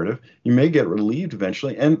that narrative. You may get relieved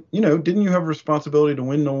eventually. And, didn't you have a responsibility to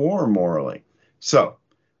win the war morally? So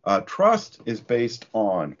trust is based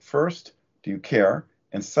on, first, do you care?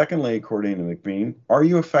 And secondly, according to McBean, are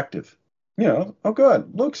you effective? Oh,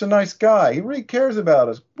 good. Luke's a nice guy. He really cares about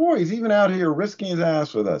us. Boy, he's even out here risking his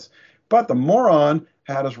ass with us. But the moron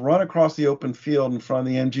had us run across the open field in front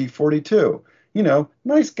of the MG-42.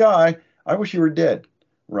 Nice guy. I wish you were dead,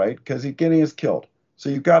 right? Because he's getting us killed. So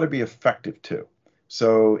you've got to be effective too.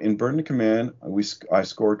 So in Burden of Command, I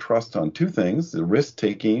score trust on two things, the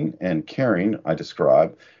risk-taking and caring I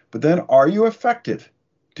described. But then are you effective?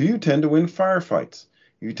 Do you tend to win firefights?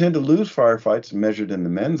 You tend to lose firefights measured in the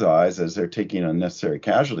men's eyes as they're taking unnecessary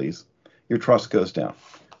casualties. Your trust goes down.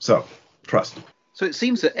 So, trust. So it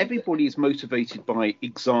seems that everybody is motivated by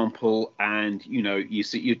example and,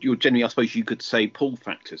 you're generally, I suppose you could say, pull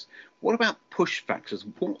factors. What about push factors?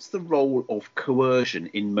 What's the role of coercion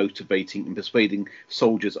in motivating and persuading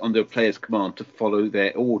soldiers under a player's command to follow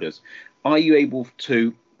their orders? Are you able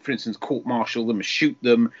to, for instance, court-martial them, shoot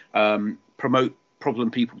them, promote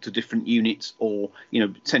problem people to different units, or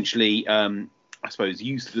potentially I suppose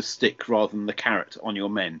use the stick rather than the carrot on your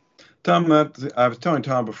men? Tom, I was telling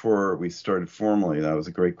Tom before we started formally, that was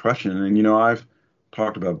a great question. And I've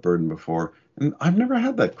talked about burden before, and I've never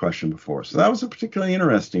had that question before, so that was a particularly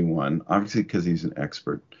interesting one, obviously because he's an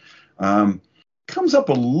expert. Comes up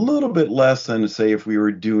a little bit less than, say, if we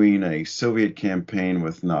were doing a Soviet campaign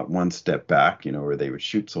with not one step back, where they would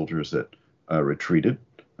shoot soldiers that retreated.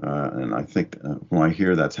 And I think when I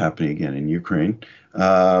hear that's happening again in Ukraine.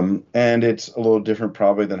 And it's a little different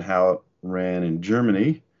probably than how it ran in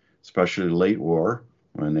Germany, especially late war,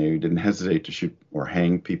 when they didn't hesitate to shoot or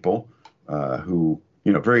hang people who,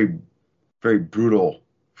 very, very brutal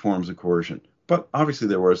forms of coercion. But obviously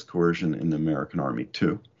there was coercion in the American army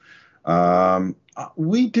too.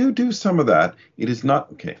 We do some of that. It is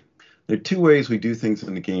not, okay. There are two ways we do things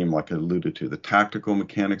in the game, like I alluded to, the tactical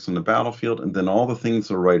mechanics on the battlefield, and then all the things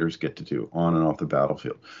the writers get to do on and off the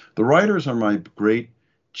battlefield. The writers are my great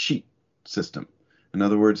cheat system. In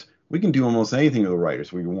other words, we can do almost anything with the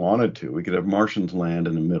writers we wanted to. We could have Martians land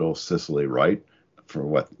in the middle of Sicily, right? For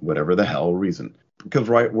whatever the hell reason. Because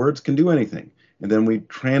words can do anything. And then we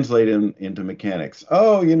translate them into mechanics.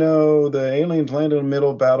 Oh, the aliens land in the middle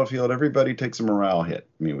of the battlefield. Everybody takes a morale hit.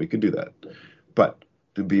 I mean, we could do that. But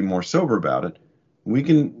to be more sober about it, we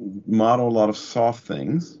can model a lot of soft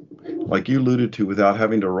things, like you alluded to, without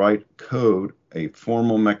having to write code, a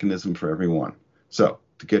formal mechanism for everyone. So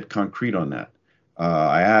to get concrete on that,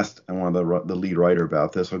 I asked one of the lead writer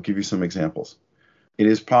about this. I'll give you some examples. It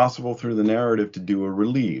is possible through the narrative to do a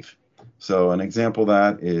relieve. So an example of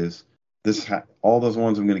that is this. All those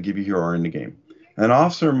ones I'm going to give you here are in the game. An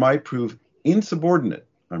officer might prove insubordinate,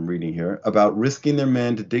 I'm reading here, about risking their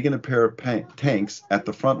men to dig in a pair of tanks at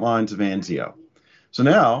the front lines of Anzio. So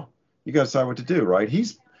now you got to decide what to do, right?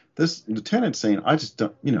 This lieutenant saying, I just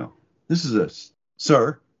don't, this is a,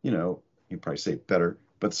 sir, you probably say it better,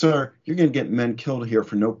 but sir, you're going to get men killed here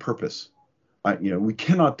for no purpose. We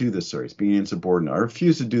cannot do this, sir. It's being insubordinate. I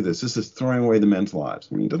refuse to do this. This is throwing away the men's lives.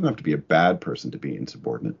 I mean, it doesn't have to be a bad person to be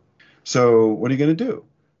insubordinate. So what are you going to do?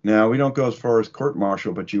 Now, we don't go as far as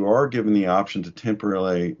court-martial, but you are given the option to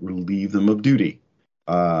temporarily relieve them of duty.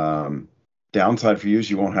 Downside for you is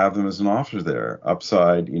you won't have them as an officer there.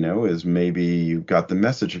 Upside, is maybe you've got the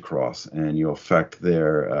message across and you affect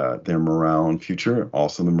their morale and future,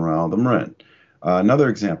 also the morale of the men. Another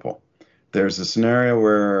example, there's a scenario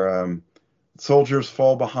where soldiers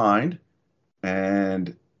fall behind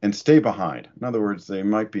and stay behind. In other words, they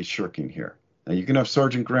might be shirking here. Now, you can have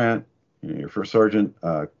Sergeant Grant, your first sergeant,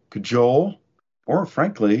 cajole, or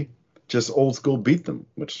frankly, just old school beat them,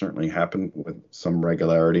 which certainly happened with some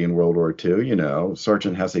regularity in World War II.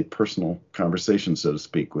 Sergeant has a personal conversation, so to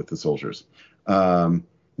speak, with the soldiers.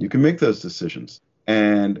 You can make those decisions.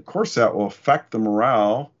 And of course, that will affect the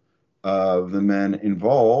morale of the men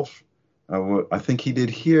involved. What I think he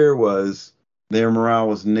did here was their morale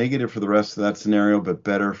was negative for the rest of that scenario, but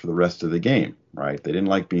better for the rest of the game, right? They didn't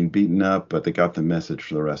like being beaten up, but they got the message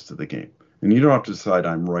for the rest of the game. And you don't have to decide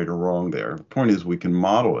I'm right or wrong there. The point is we can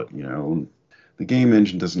model it, The game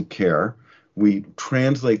engine doesn't care. We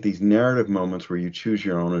translate these narrative moments where you choose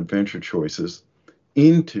your own adventure choices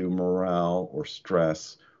into morale or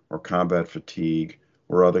stress or combat fatigue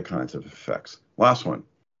or other kinds of effects. Last one.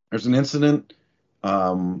 There's an incident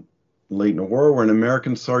late in the war where an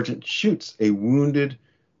American sergeant shoots a wounded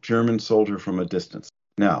German soldier from a distance.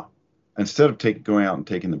 Now, instead of going out and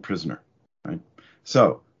taking the prisoner, right?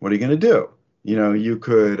 So, what are you going to do? You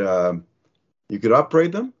could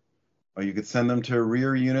upgrade them, or you could send them to a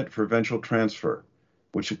rear unit for eventual transfer,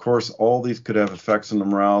 which of course all these could have effects on the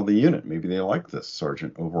morale of the unit. Maybe they like this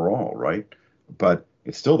sergeant overall, right? But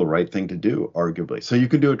it's still the right thing to do, arguably. So you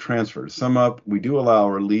could do a transfer. To sum up, we do allow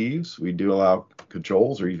relieves, we do allow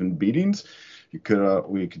cajoles or even beatings. We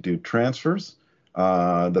could do transfers.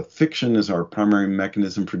 The fiction is our primary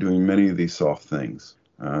mechanism for doing many of these soft things.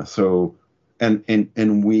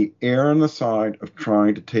 And we err on the side of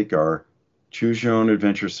trying to take our choose your own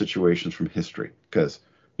adventure situations from history, because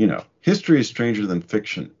history is stranger than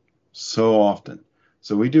fiction so often.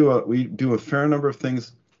 So we do a fair number of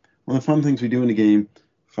things. One of the fun things we do in the game,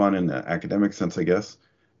 fun in the academic sense, I guess,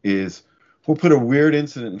 is we'll put a weird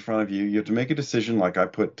incident in front of you. You have to make a decision, like I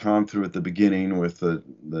put Tom through at the beginning with the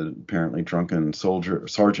apparently drunken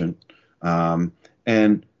sergeant,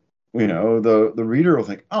 and the reader will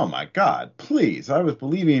think, oh my God, please, I was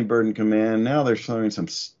believing in Bird in Command. Now they're showing some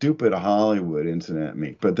stupid Hollywood incident at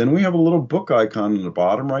me. But then we have a little book icon in the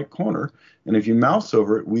bottom right corner, and if you mouse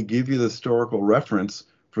over it, we give you the historical reference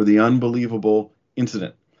for the unbelievable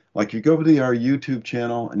incident. Like you go to our YouTube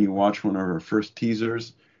channel and you watch one of our first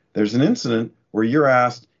teasers, there's an incident where you're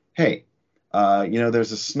asked, hey,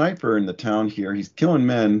 there's a sniper in the town here. He's killing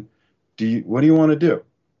men. What do you want to do?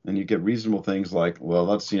 And you get reasonable things like, well,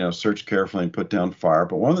 let's, search carefully and put down fire.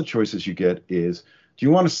 But one of the choices you get is, do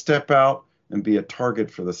you want to step out and be a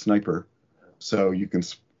target for the sniper so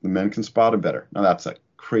the men can spot him better? Now, that's a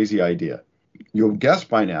crazy idea. You'll guess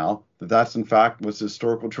by now that that's, in fact, was the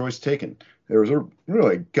historical choice taken. There was a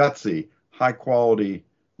really gutsy, high-quality,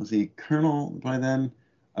 was he colonel by then?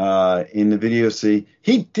 In the video,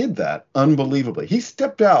 he did that unbelievably. He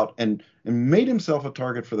stepped out and made himself a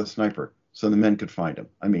target for the sniper so the men could find him.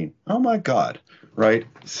 I mean, oh my God, right?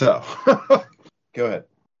 So, go ahead.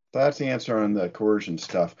 That's the answer on the coercion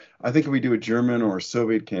stuff. I think if we do a German or a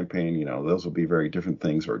Soviet campaign, those will be very different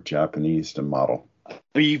things, or Japanese to model.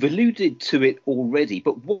 You've alluded to it already,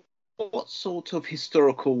 but what sort of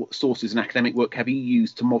historical sources and academic work have you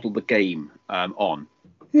used to model the game on?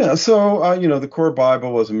 Yeah, so, the core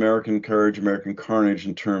Bible was American Courage, American Carnage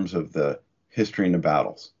in terms of the history and the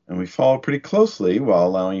battles. And we follow pretty closely while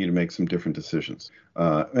allowing you to make some different decisions.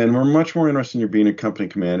 And we're much more interested in you being a company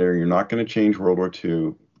commander. You're not going to change World War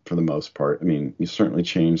II for the most part. I mean, you certainly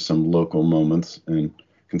change some local moments and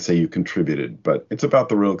can say you contributed, but it's about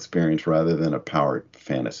the real experience rather than a powered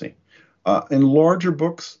fantasy. In larger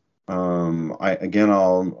books,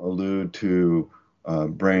 I'll allude to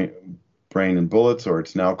Brain and Bullets, or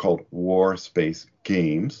it's now called War Space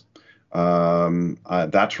Games.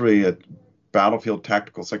 That's really a battlefield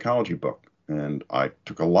tactical psychology book, and I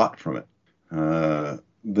took a lot from it.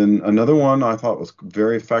 Then another one I thought was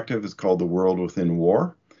very effective is called The World Within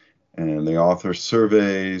War, and the author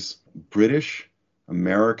surveys British,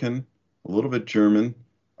 American, a little bit German,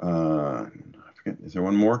 I forget, is there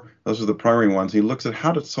one more? Those are the primary ones. He looks at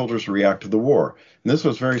how did soldiers react to the war, and this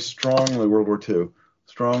was very strongly World War II,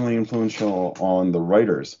 strongly influential on the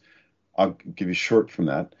writers. I'll give you short from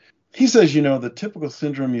that. He says, the typical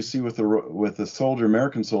syndrome you see with the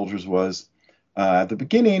American soldiers was at the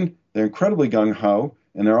beginning, they're incredibly gung-ho,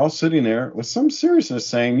 and they're all sitting there with some seriousness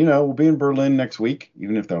saying, we'll be in Berlin next week,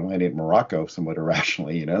 even if they're landing at Morocco somewhat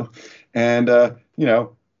irrationally, And,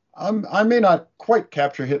 I may not quite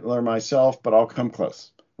capture Hitler myself, but I'll come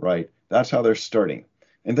close, right? That's how they're starting.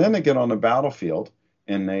 And then they get on the battlefield,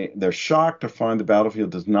 and they're shocked to find the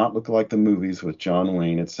battlefield does not look like the movies with John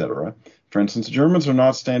Wayne, etc. For instance, Germans are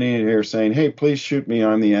not standing here saying, hey, please shoot me,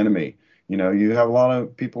 I'm the enemy. You have a lot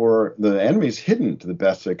of people where the enemy's hidden to the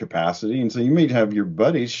best of their capacity, and so you may have your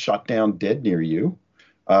buddies shot down dead near you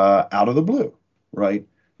out of the blue, right?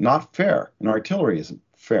 Not fair, and artillery isn't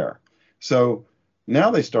fair. So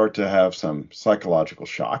now they start to have some psychological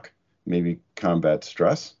shock, maybe combat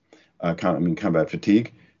stress, combat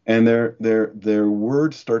fatigue, and their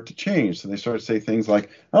words start to change. So they start to say things like,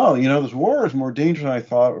 oh, this war is more dangerous than I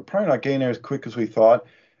thought. We're probably not getting there as quick as we thought.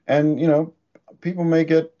 And, people may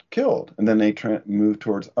get killed. And then they move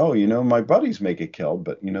towards, oh, my buddies may get killed,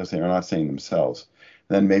 but, they're not saying themselves.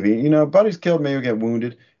 Then maybe, buddies killed, maybe get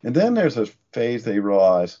wounded. And then there's a phase they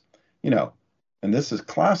realize, and this is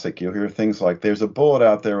classic. You'll hear things like, there's a bullet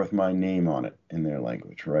out there with my name on it in their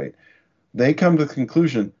language, right? They come to the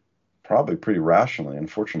conclusion, probably pretty rationally,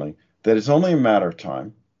 unfortunately, that it's only a matter of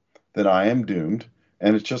time, that I am doomed.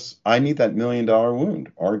 And it's just, I need that $1 million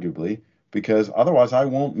wound, arguably, because otherwise I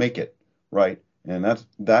won't make it, right? And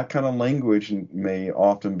that kind of language may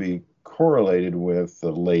often be correlated with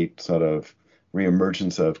the late sort of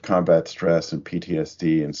reemergence of combat stress and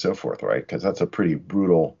PTSD and so forth, right? Because that's a pretty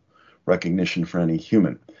brutal recognition for any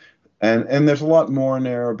human. And there's a lot more in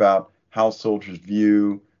there about how soldiers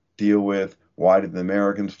deal with, why did the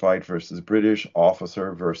Americans fight versus British,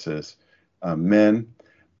 officer versus men.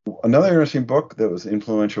 Another interesting book that was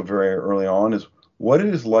influential very early on is What It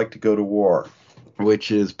Is Like to Go to War, which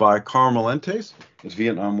is by Carl Melentes. It's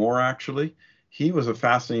Vietnam War, actually. He was a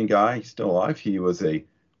fascinating guy. He's still alive. He was a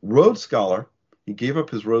Rhodes Scholar. He gave up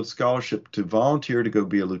his Rhodes Scholarship to volunteer to go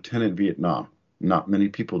be a lieutenant in Vietnam. Not many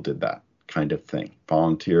people did that kind of thing,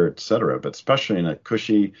 volunteer, etc., but especially in a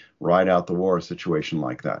cushy, ride out the war situation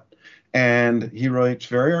like that. And he writes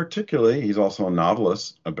very articulately. He's also a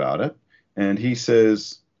novelist about it. And he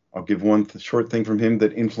says, I'll give one short thing from him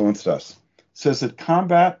that influenced us. Says that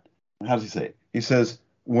combat, how does he say it? He says,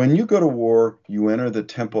 when you go to war, you enter the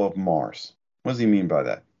temple of Mars. What does he mean by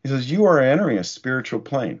that? He says, you are entering a spiritual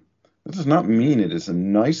plane. This does not mean it is a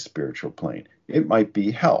nice spiritual plane. It might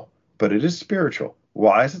be hell, but it is spiritual.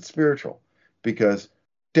 Why is it spiritual? Because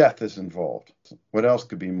death is involved. What else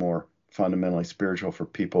could be more fundamentally spiritual for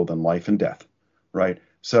people than life and death, right?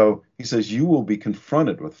 So he says you will be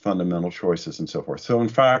confronted with fundamental choices and so forth. So in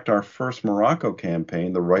fact, our first Morocco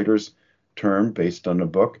campaign, the writer's term based on the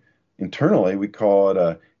book, internally we call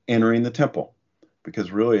it entering the temple,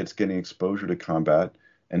 because really it's getting exposure to combat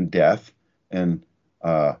and death, and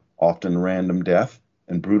often random death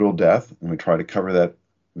and brutal death. And we try to cover that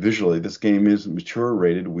visually. This game is mature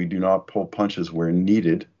rated. We do not pull punches where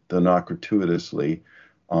needed, though not gratuitously,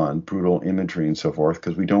 on brutal imagery and so forth,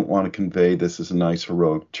 because we don't want to convey this as a nice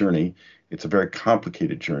heroic journey. It's a very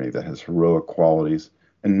complicated journey that has heroic qualities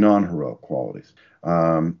and non-heroic qualities.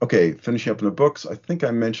 Okay, finishing up in the books, I think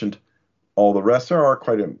I mentioned all the rest. There are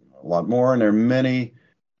quite a lot more, and there are many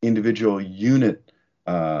individual unit,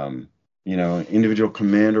 individual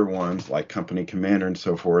commander ones, like Company Commander and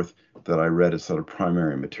so forth, that I read as sort of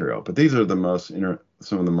primary material. But these are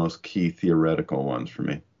some of the most key theoretical ones for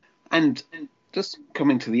me. And just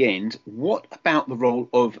coming to the end, what about the role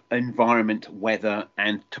of environment, weather,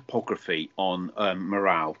 and topography on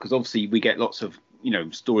morale? Because obviously we get lots of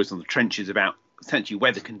stories on the trenches about essentially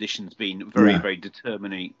weather conditions being very, very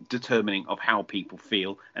determining of how people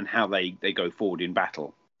feel and how they go forward in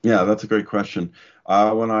battle. Yeah, that's a great question.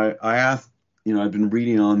 When I asked, I've been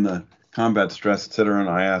reading on the combat stress, et cetera, and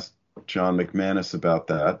I asked John McManus about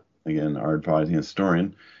that, again, our advising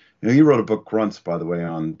historian. He wrote a book, Grunts, by the way,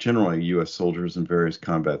 on generally U.S. soldiers in various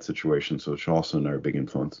combat situations, which also another big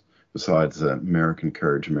influence, besides American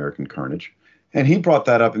Courage, American Carnage. And he brought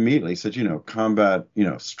that up immediately. He said, combat,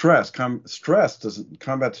 combat stress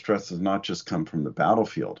does not just come from the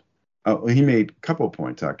battlefield. He made a couple of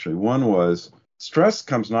points, actually. One was stress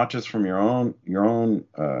comes not just from your own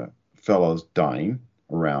fellows dying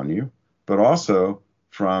around you, but also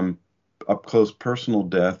from up-close personal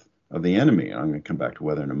death of the enemy. I'm going to come back to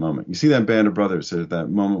weather in a moment. You see that Band of Brothers, there's that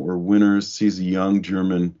moment where Winters sees a young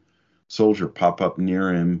German soldier pop up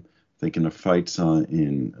near him, thinking of fights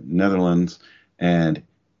in Netherlands, and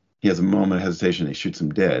he has a moment of hesitation. He shoots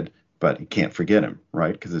him dead, but he can't forget him,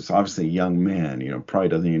 right? Because it's obviously a young man, probably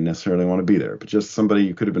doesn't even necessarily want to be there, but just somebody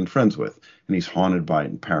you could have been friends with, and he's haunted by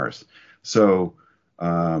it in Paris. So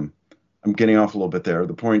I'm getting off a little bit there.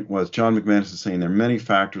 The point was John McManus is saying there are many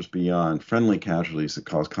factors beyond friendly casualties that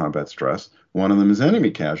cause combat stress. One of them is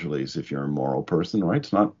enemy casualties if you're a moral person, right?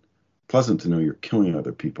 It's not pleasant to know you're killing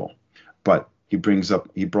other people. But he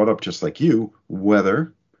brought up, just like you,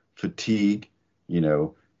 weather, fatigue,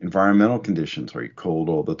 environmental conditions. Are you cold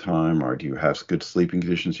all the time? Or do you have good sleeping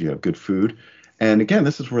conditions? Do you have good food? And again,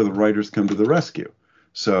 this is where the writers come to the rescue.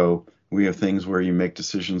 So we have things where you make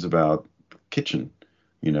decisions about kitchen.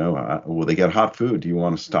 Will they get hot food? Do you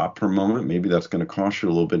want to stop for a moment? Maybe that's going to cost you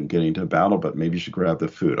a little bit in getting into a battle, but maybe you should grab the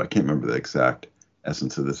food. I can't remember the exact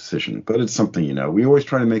essence of the decision, but it's something, we always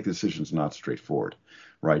try to make decisions not straightforward,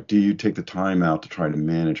 right? Do you take the time out to try to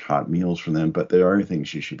manage hot meals for them? But there are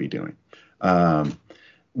things you should be doing. I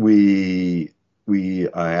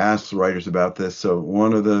asked the writers about this. So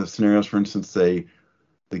one of the scenarios, for instance, they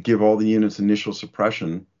give all the units initial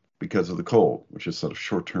suppression because of the cold, which is sort of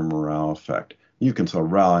short-term morale effect. You can sort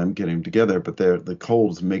of rally them, get them together, but the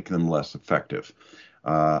colds make them less effective.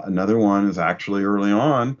 Another one is actually early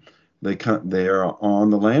on, they are on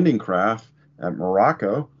the landing craft at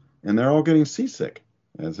Morocco, and they're all getting seasick,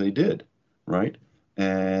 as they did, right?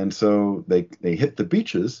 And so they hit the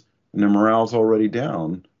beaches, and their morale's already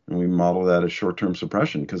down, and we model that as short-term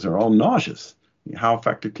suppression because they're all nauseous. How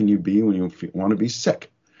effective can you be when you want to be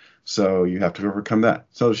sick? So you have to overcome that.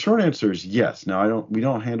 So the short answer is yes. Now we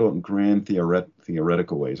don't handle it in grand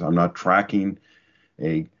theoretical ways. I'm not tracking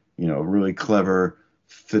a really clever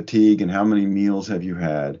fatigue and how many meals have you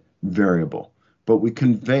had variable, but we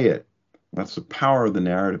convey it. That's the power of the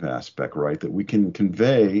narrative aspect, right? That we can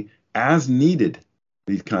convey as needed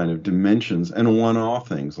these kind of dimensions and one-off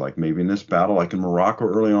things, like maybe in this battle, like in Morocco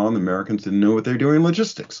early on, the Americans didn't know what they're doing in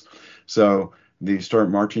logistics. So they start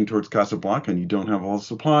marching towards Casablanca and you don't have all the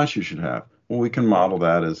supplies you should have. Well, we can model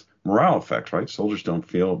that as morale effects, right? Soldiers don't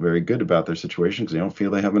feel very good about their situation because they don't feel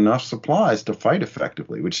they have enough supplies to fight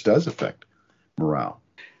effectively, which does affect morale.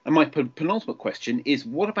 And my penultimate question is,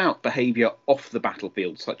 what about behaviour off the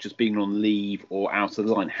battlefield, such as being on leave or out of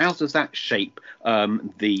the line? How does that shape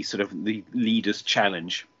the leader's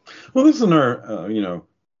challenge? Well, this is another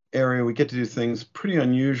area we get to do things pretty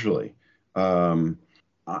unusually.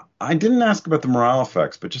 I didn't ask about the morale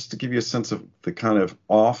effects, but just to give you a sense of the kind of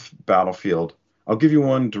off battlefield, I'll give you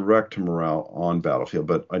one direct to morale on battlefield,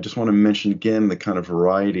 but I just want to mention again the kind of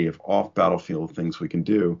variety of off battlefield things we can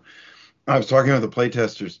do. I was talking with the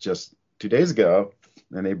playtesters just 2 days ago,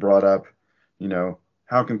 and they brought up,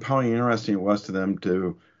 how compelling and interesting it was to them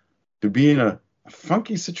to be in a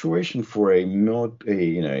funky situation for a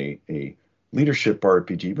leadership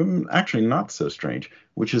RPG, but actually not so strange,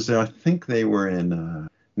 which is I think they were in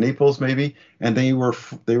Naples maybe, and they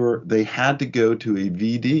had to go to a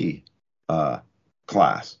VD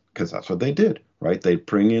class because that's what they did, right? They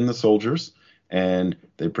bring in the soldiers and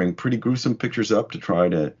they bring pretty gruesome pictures up to try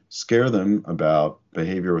to scare them about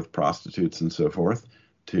behavior with prostitutes and so forth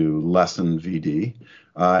to lessen VD.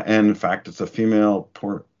 And in fact, it's a female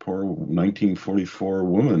poor 1944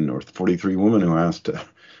 woman or 43 woman who has to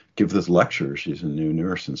give this lecture. She's a new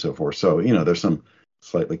nurse and so forth. So, there's some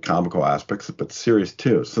slightly comical aspects, but serious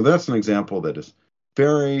too. So that's an example that is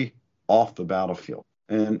very off the battlefield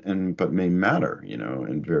but may matter,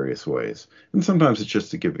 in various ways. And sometimes it's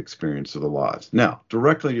just to give experience to the lives. Now,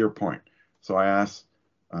 directly to your point. So I asked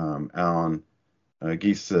Alan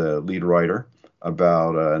Geese, the lead writer,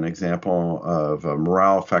 about an example of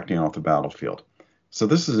morale affecting off the battlefield. So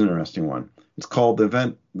this is an interesting one. It's called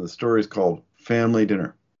the story is called Family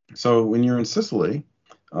Dinner. So when you're in Sicily,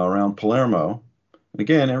 around Palermo, and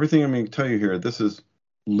again, everything I'm going to tell you here, this is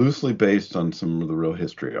loosely based on some of the real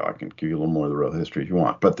history. I can give you a little more of the real history if you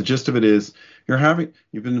want. But the gist of it is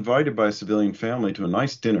you've been invited by a civilian family to a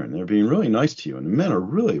nice dinner, and they're being really nice to you. And the men are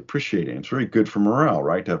really appreciating it. It's very good for morale,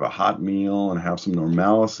 right? To have a hot meal and have some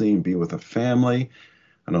normalcy and be with a family.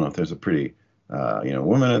 I don't know if there's a pretty,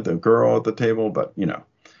 woman at the girl at the table, but,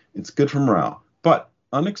 it's good for morale. But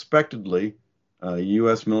unexpectedly,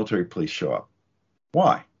 U.S. military police show up.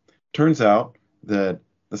 Why? Turns out that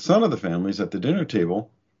the son of the family is at the dinner table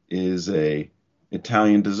is a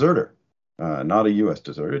Italian deserter, not a U.S.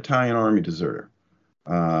 deserter, Italian army deserter.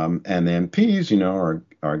 And the MPs,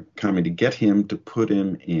 are coming to get him to put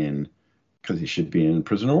him in because he should be in a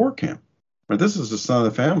prisoner of war camp. Right? This is the son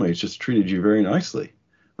of the family. He's just treated you very nicely,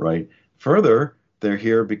 right? Further, they're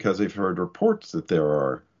here because they've heard reports that there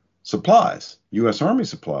are supplies, U.S. Army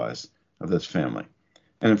supplies of this family.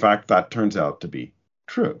 And in fact, that turns out to be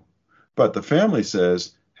true. But the family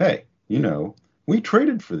says, hey, we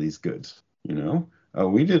traded for these goods, we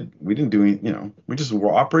didn't do any, we just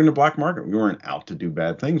were operating the black market. We weren't out to do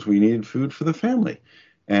bad things. We needed food for the family.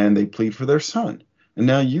 And they plead for their son. And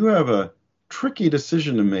now you have a tricky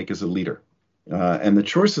decision to make as a leader. And the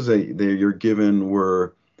choices you're given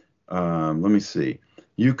were, let me see.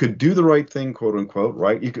 You could do the right thing, quote unquote,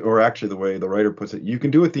 right? Or actually the way the writer puts it, you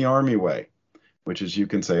can do it the army way, which is you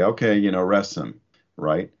can say, okay, rest them,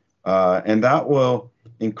 right? And that will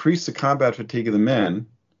increase the combat fatigue of the men,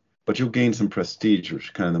 but you'll gain some prestige, which is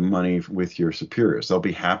kind of the money with your superiors. They'll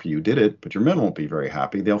be happy you did it, but your men won't be very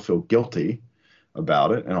happy. They'll feel guilty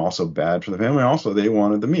about it and also bad for the family. Also, they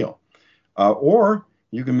wanted the meal. Or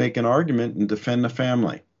you can make an argument and defend the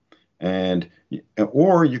family.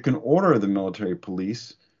 Or you can order the military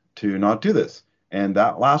police to not do this. And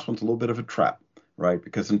that last one's a little bit of a trap, right?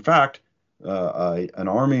 Because in fact, an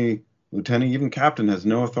army lieutenant, even captain, has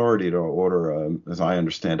no authority to order, as I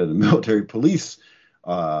understand it, a military police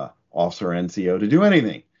officer, NCO, to do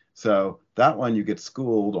anything. So that one you get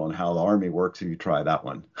schooled on how the army works if you try that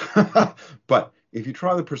one. But if you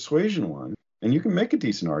try the persuasion one, and you can make a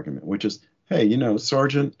decent argument, which is, hey,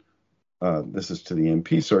 Sergeant, this is to the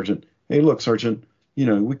MP Sergeant. Hey, look, Sergeant,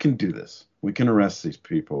 we can do this. We can arrest these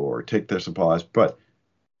people or take their supplies. But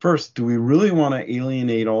first, do we really want to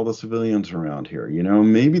alienate all the civilians around here?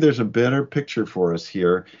 Maybe there's a better picture for us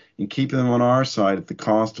here and keep them on our side at the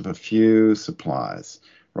cost of a few supplies,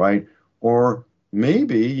 right? Or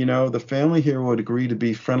maybe, the family here would agree to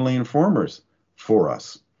be friendly informers for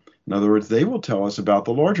us. In other words, they will tell us about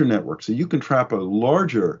the larger network. So you can trap a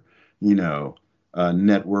larger,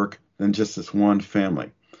 network than just this one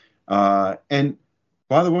family. And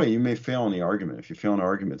by the way, you may fail in the argument. If you fail in an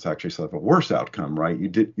argument, it's actually sort of a worse outcome, right?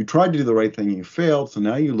 You tried to do the right thing, you failed. So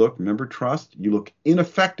now remember trust, you look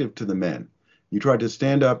ineffective to the men. You tried to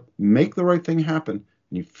stand up, make the right thing happen,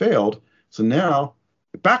 and you failed. So now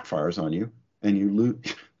it backfires on you, and you lose.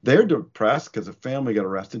 They're depressed because the family got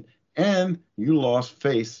arrested, and you lost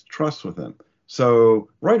trust with them. So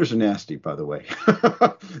writers are nasty, by the way.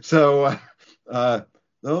 So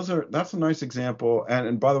that's a nice example.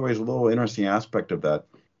 And by the way, there's a little interesting aspect of that.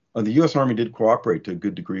 The U.S. Army did cooperate to a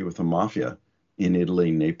good degree with the mafia in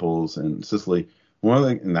Italy, Naples, and Sicily.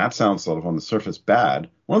 And that sounds sort of on the surface bad.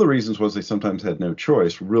 One of the reasons was they sometimes had no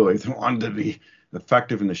choice, really. They wanted to be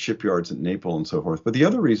effective in the shipyards at Naples and so forth. But the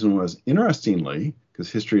other reason was, interestingly, because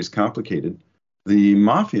history is complicated, the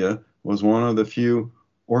mafia was one of the few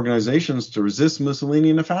organizations to resist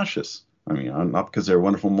Mussolini and the fascists. I mean, not because they're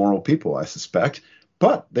wonderful moral people, I suspect,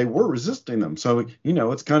 but they were resisting them. So,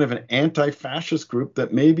 it's kind of an anti-fascist group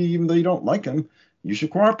that maybe even though you don't like them, you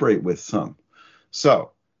should cooperate with some.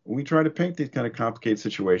 So we try to paint these kind of complicated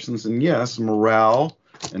situations. And yes, morale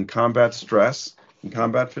and combat stress and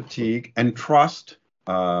combat fatigue and trust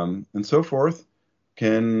and so forth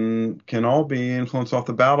can all be influenced off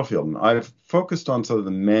the battlefield. And I've focused on sort of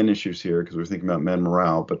the men issues here because we're thinking about men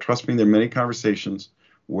morale. But trust me, there are many conversations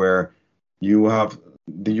where you have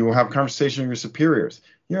conversations with your superiors.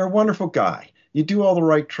 You're a wonderful guy. You do all the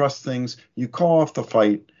right trust things. You call off the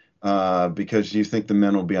fight because you think the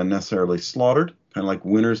men will be unnecessarily slaughtered, kind of like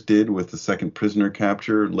Winters did with the second prisoner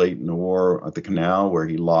capture late in the war at the canal, where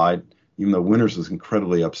he lied. Even though Winters was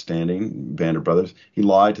incredibly upstanding, Vander Brothers, he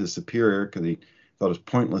lied to the superior because he thought it was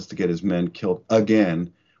pointless to get his men killed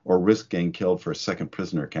again or risk getting killed for a second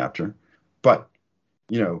prisoner capture. But,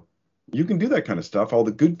 you can do that kind of stuff, all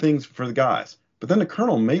the good things for the guys. But then the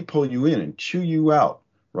colonel may pull you in and chew you out,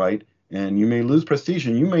 right? And you may lose prestige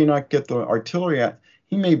and you may not get the artillery out.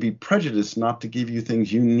 He may be prejudiced not to give you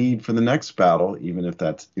things you need for the next battle, even if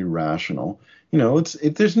that's irrational.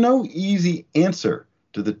 There's no easy answer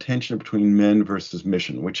to the tension between men versus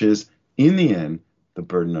mission, which is, in the end, the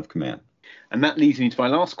burden of command. And that leads me to my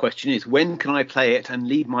last question is, when can I play it and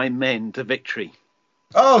lead my men to victory?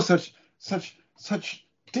 Oh, such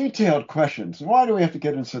detailed questions. Why do we have to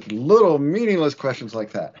get into such little meaningless questions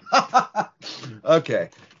like that? Okay.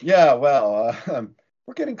 Yeah, well,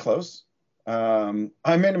 we're getting close.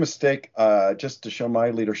 I made a mistake just to show my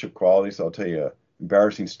leadership qualities. I'll tell you an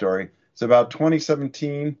embarrassing story. It's about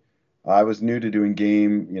 2017. I was new to doing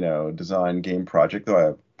game, design, game project, though I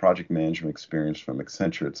have project management experience from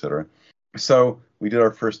Accenture, et cetera. So we did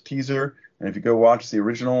our first teaser. And if you go watch the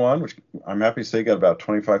original one, which I'm happy to say got about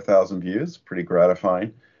 25,000 views, pretty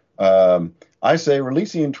gratifying. I say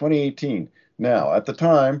releasing in 2018. Now, at the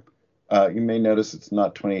time, you may notice it's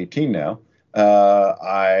not 2018 now.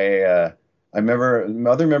 I remember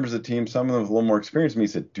other members of the team, some of them with a little more experience than me,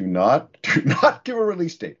 said, do not give a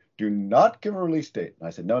release date. Do not give a release date. And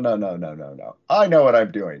I said, no. I know what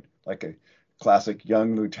I'm doing, like a classic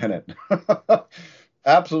young lieutenant.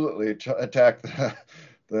 Absolutely attack the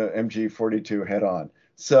MG42 head on.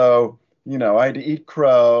 So, I had to eat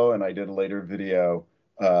crow, and I did a later video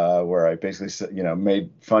where I basically said,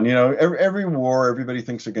 made fun. Every war, everybody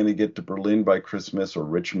thinks they're going to get to Berlin by Christmas or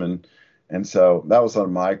Richmond. And so that was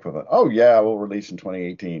on my equivalent. Oh, yeah, we'll release in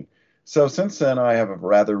 2018. So since then, I have a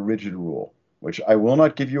rather rigid rule, which I will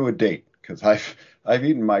not give you a date because I've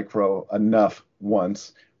eaten my crow enough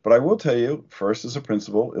once. But I will tell you, first as a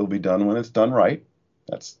principle, it'll be done when it's done right.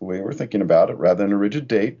 That's the way we're thinking about it, rather than a rigid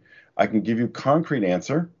date. I can give you a concrete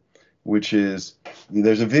answer, which is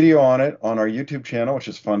there's a video on it on our YouTube channel, which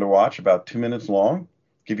is fun to watch, about 2 minutes long.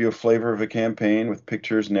 Give you a flavor of a campaign with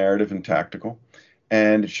pictures, narrative, and tactical.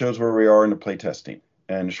 And it shows where we are in the play testing.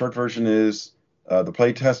 And the short version is the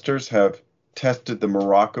play testers have tested the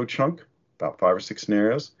Morocco chunk, about 5 or 6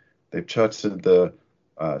 scenarios. They've tested the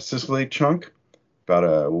Sicily chunk. About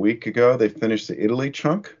a week ago, they finished the Italy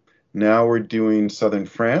chunk. Now we're doing southern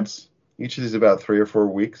France. Each of these about 3 or 4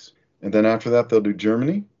 weeks. And then after that, they'll do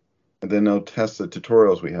Germany. and then they'll test the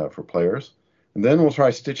tutorials we have for players. And then we'll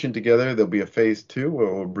try stitching together. There'll be a phase 2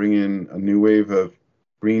 where we'll bring in a new wave of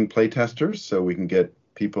green playtesters so we can get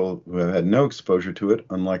people who have had no exposure to it,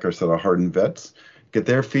 unlike our set of hardened vets, get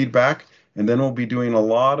their feedback. And then we'll be doing a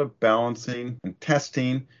lot of balancing and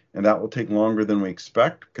testing, and that will take longer than we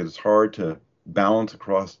expect because it's hard to balance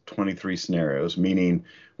across 23 scenarios, meaning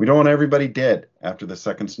we don't want everybody dead after the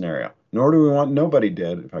second scenario, nor do we want nobody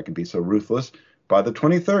dead, if I can be so ruthless, by the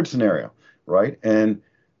 23rd scenario, right? And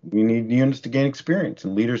we need units to gain experience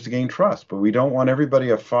and leaders to gain trust, but we don't want everybody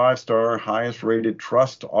a 5-star, highest rated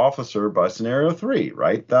trust officer by scenario 3,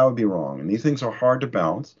 right? That would be wrong. And these things are hard to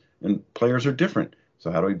balance, and players are different. So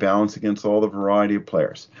how do we balance against all the variety of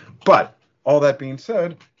players? But all that being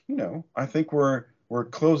said, I think we're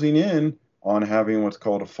closing in on having what's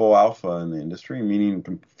called a full alpha in the industry, meaning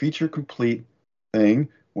a feature complete thing,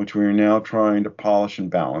 which we are now trying to polish and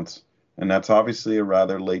balance. And that's obviously a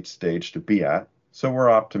rather late stage to be at. So we're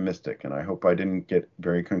optimistic, and I hope I didn't get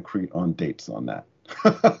very concrete on dates on that.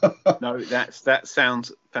 No, that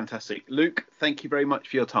sounds fantastic. Luke, thank you very much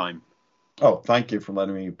for your time. Oh, thank you for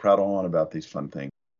letting me prattle on about these fun things.